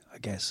lucky, I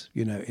guess,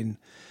 in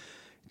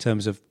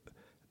terms of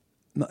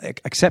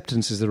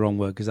acceptance is the wrong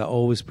word, because that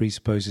always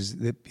presupposes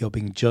that you're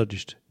being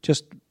judged.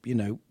 Just,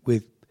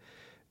 with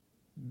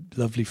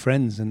lovely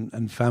friends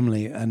and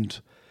family,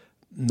 and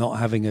not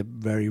having a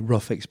very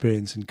rough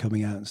experience and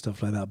coming out and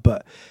stuff like that.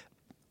 But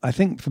I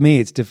think for me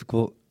it's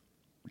difficult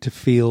to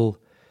feel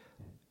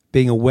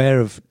being aware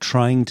of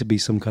trying to be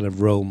some kind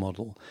of role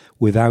model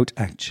without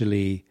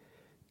actually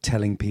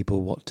telling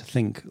people what to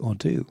think or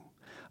do.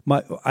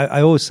 I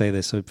always say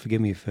this, so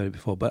forgive me if I've heard it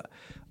before, but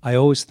I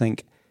always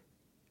think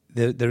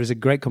there is a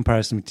great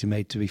comparison to be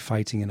made to be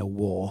fighting in a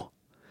war.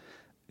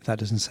 If that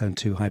doesn't sound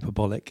too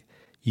hyperbolic,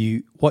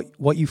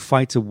 what you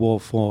fight a war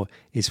for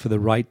is the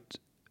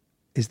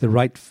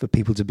right for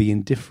people to be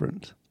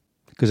indifferent,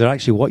 because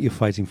actually what you're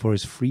fighting for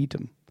is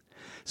freedom.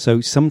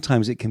 So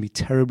sometimes it can be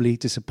terribly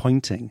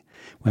disappointing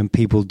when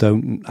people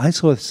don't. I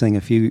saw this thing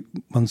a few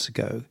months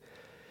ago,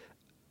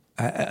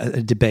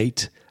 a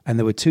debate, and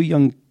there were two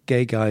young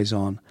gay guys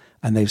on,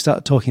 and they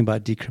started talking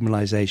about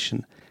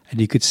decriminalization, and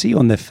you could see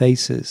on their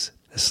faces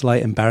a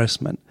slight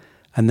embarrassment.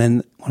 And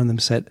then one of them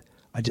said,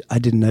 I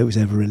didn't know it was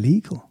ever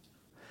illegal.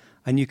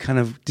 And you kind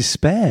of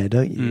despair,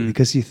 don't you?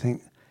 Because you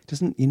think,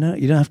 you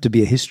don't have to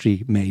be a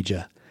history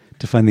major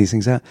to find these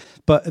things out.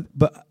 But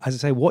as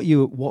I say, what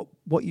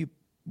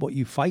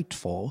you fight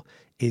for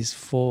is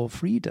for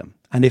freedom.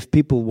 And if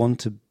people want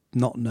to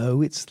not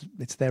know, it's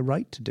their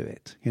right to do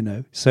it,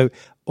 So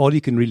all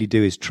you can really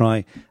do is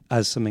try,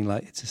 as something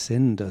like It's a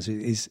Sin does,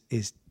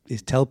 is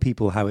tell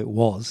people how it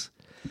was,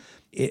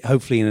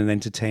 hopefully in an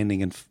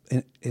entertaining and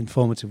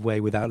informative way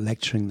without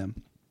lecturing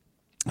them,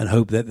 and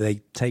hope that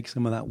they take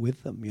some of that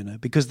with them,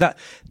 Because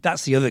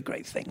that's the other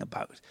great thing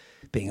about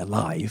being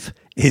alive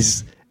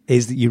is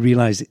that you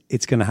realize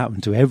it's going to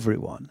happen to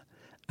everyone,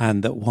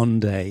 and that one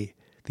day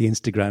the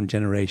Instagram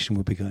generation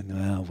will be going,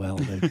 oh, well,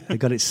 they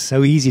got it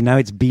so easy. Now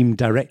it's beamed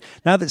direct.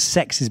 Now that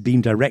sex is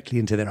beamed directly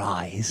into their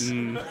eyes,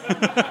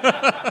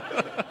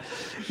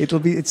 it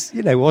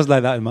wasn't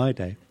like that in my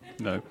day.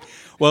 No.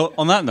 Well,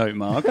 on that note,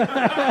 Mark.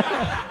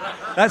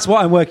 That's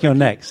what I'm working on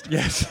next.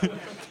 Yes.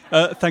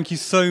 Thank you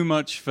so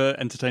much for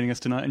entertaining us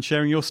tonight and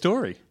sharing your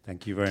story.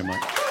 Thank you very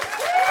much.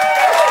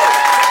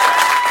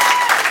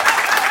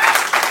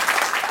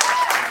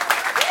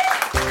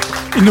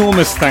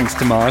 Enormous thanks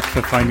to Mark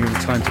for finding the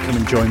time to come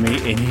and join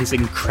me in his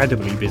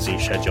incredibly busy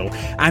schedule,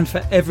 and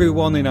for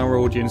everyone in our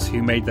audience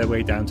who made their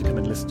way down to come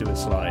and listen to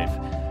us live.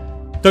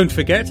 Don't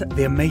forget,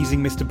 the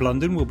amazing Mr.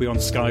 Blunden will be on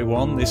Sky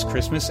One this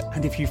Christmas,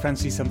 and if you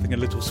fancy something a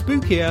little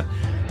spookier,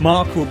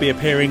 Mark will be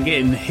appearing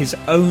in his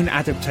own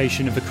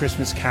adaptation of A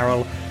Christmas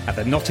Carol at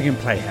the Nottingham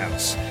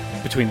Playhouse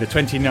between the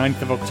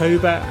 29th of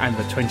October and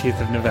the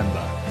 20th of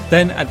November.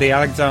 Then at the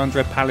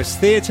Alexandra Palace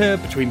Theatre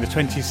between the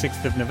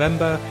 26th of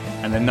November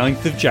and the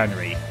 9th of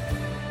January.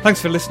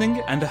 Thanks for listening,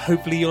 and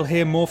hopefully you'll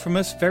hear more from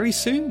us very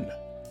soon.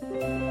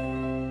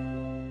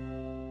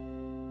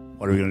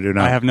 What are we going to do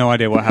now? I have no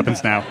idea what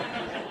happens now.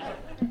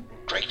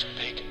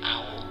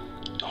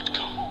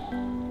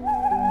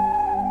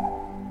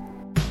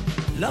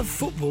 Love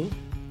football?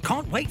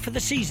 Can't wait for the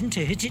season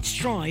to hit its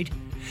stride?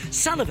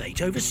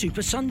 Salivate over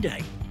Super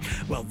Sunday?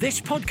 Well, this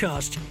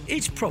podcast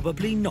is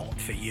probably not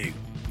for you.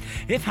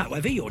 If,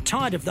 however, you're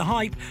tired of the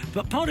hype,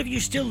 but part of you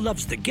still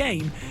loves the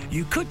game,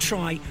 you could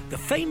try The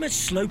Famous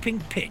Sloping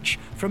Pitch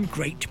from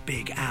Great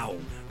Big Owl,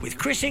 with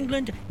Chris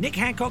England, Nick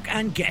Hancock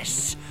and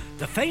guests.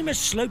 The Famous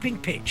Sloping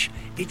Pitch.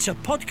 It's a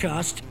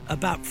podcast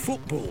about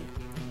football,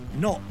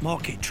 not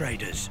market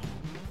traders.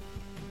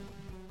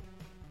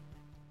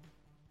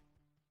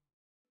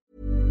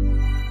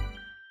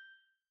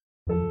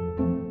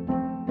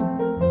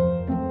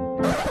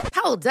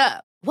 Hold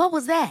up. What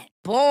was that?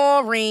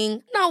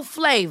 Boring. No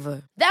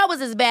flavor. That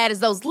was as bad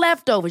as those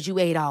leftovers you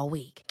ate all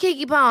week.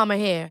 Keke Palmer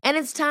here, and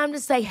it's time to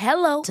say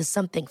hello to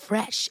something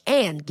fresh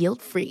and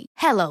guilt-free.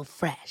 Hello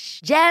Fresh.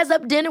 Jazz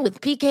up dinner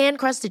with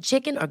pecan-crusted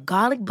chicken or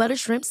garlic butter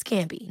shrimp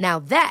scampi. Now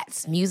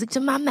that's music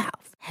to my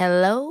mouth.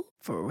 Hello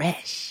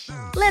Fresh.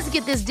 Let's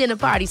get this dinner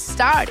party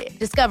started.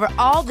 Discover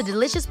all the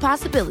delicious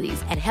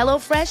possibilities at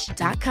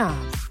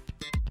HelloFresh.com.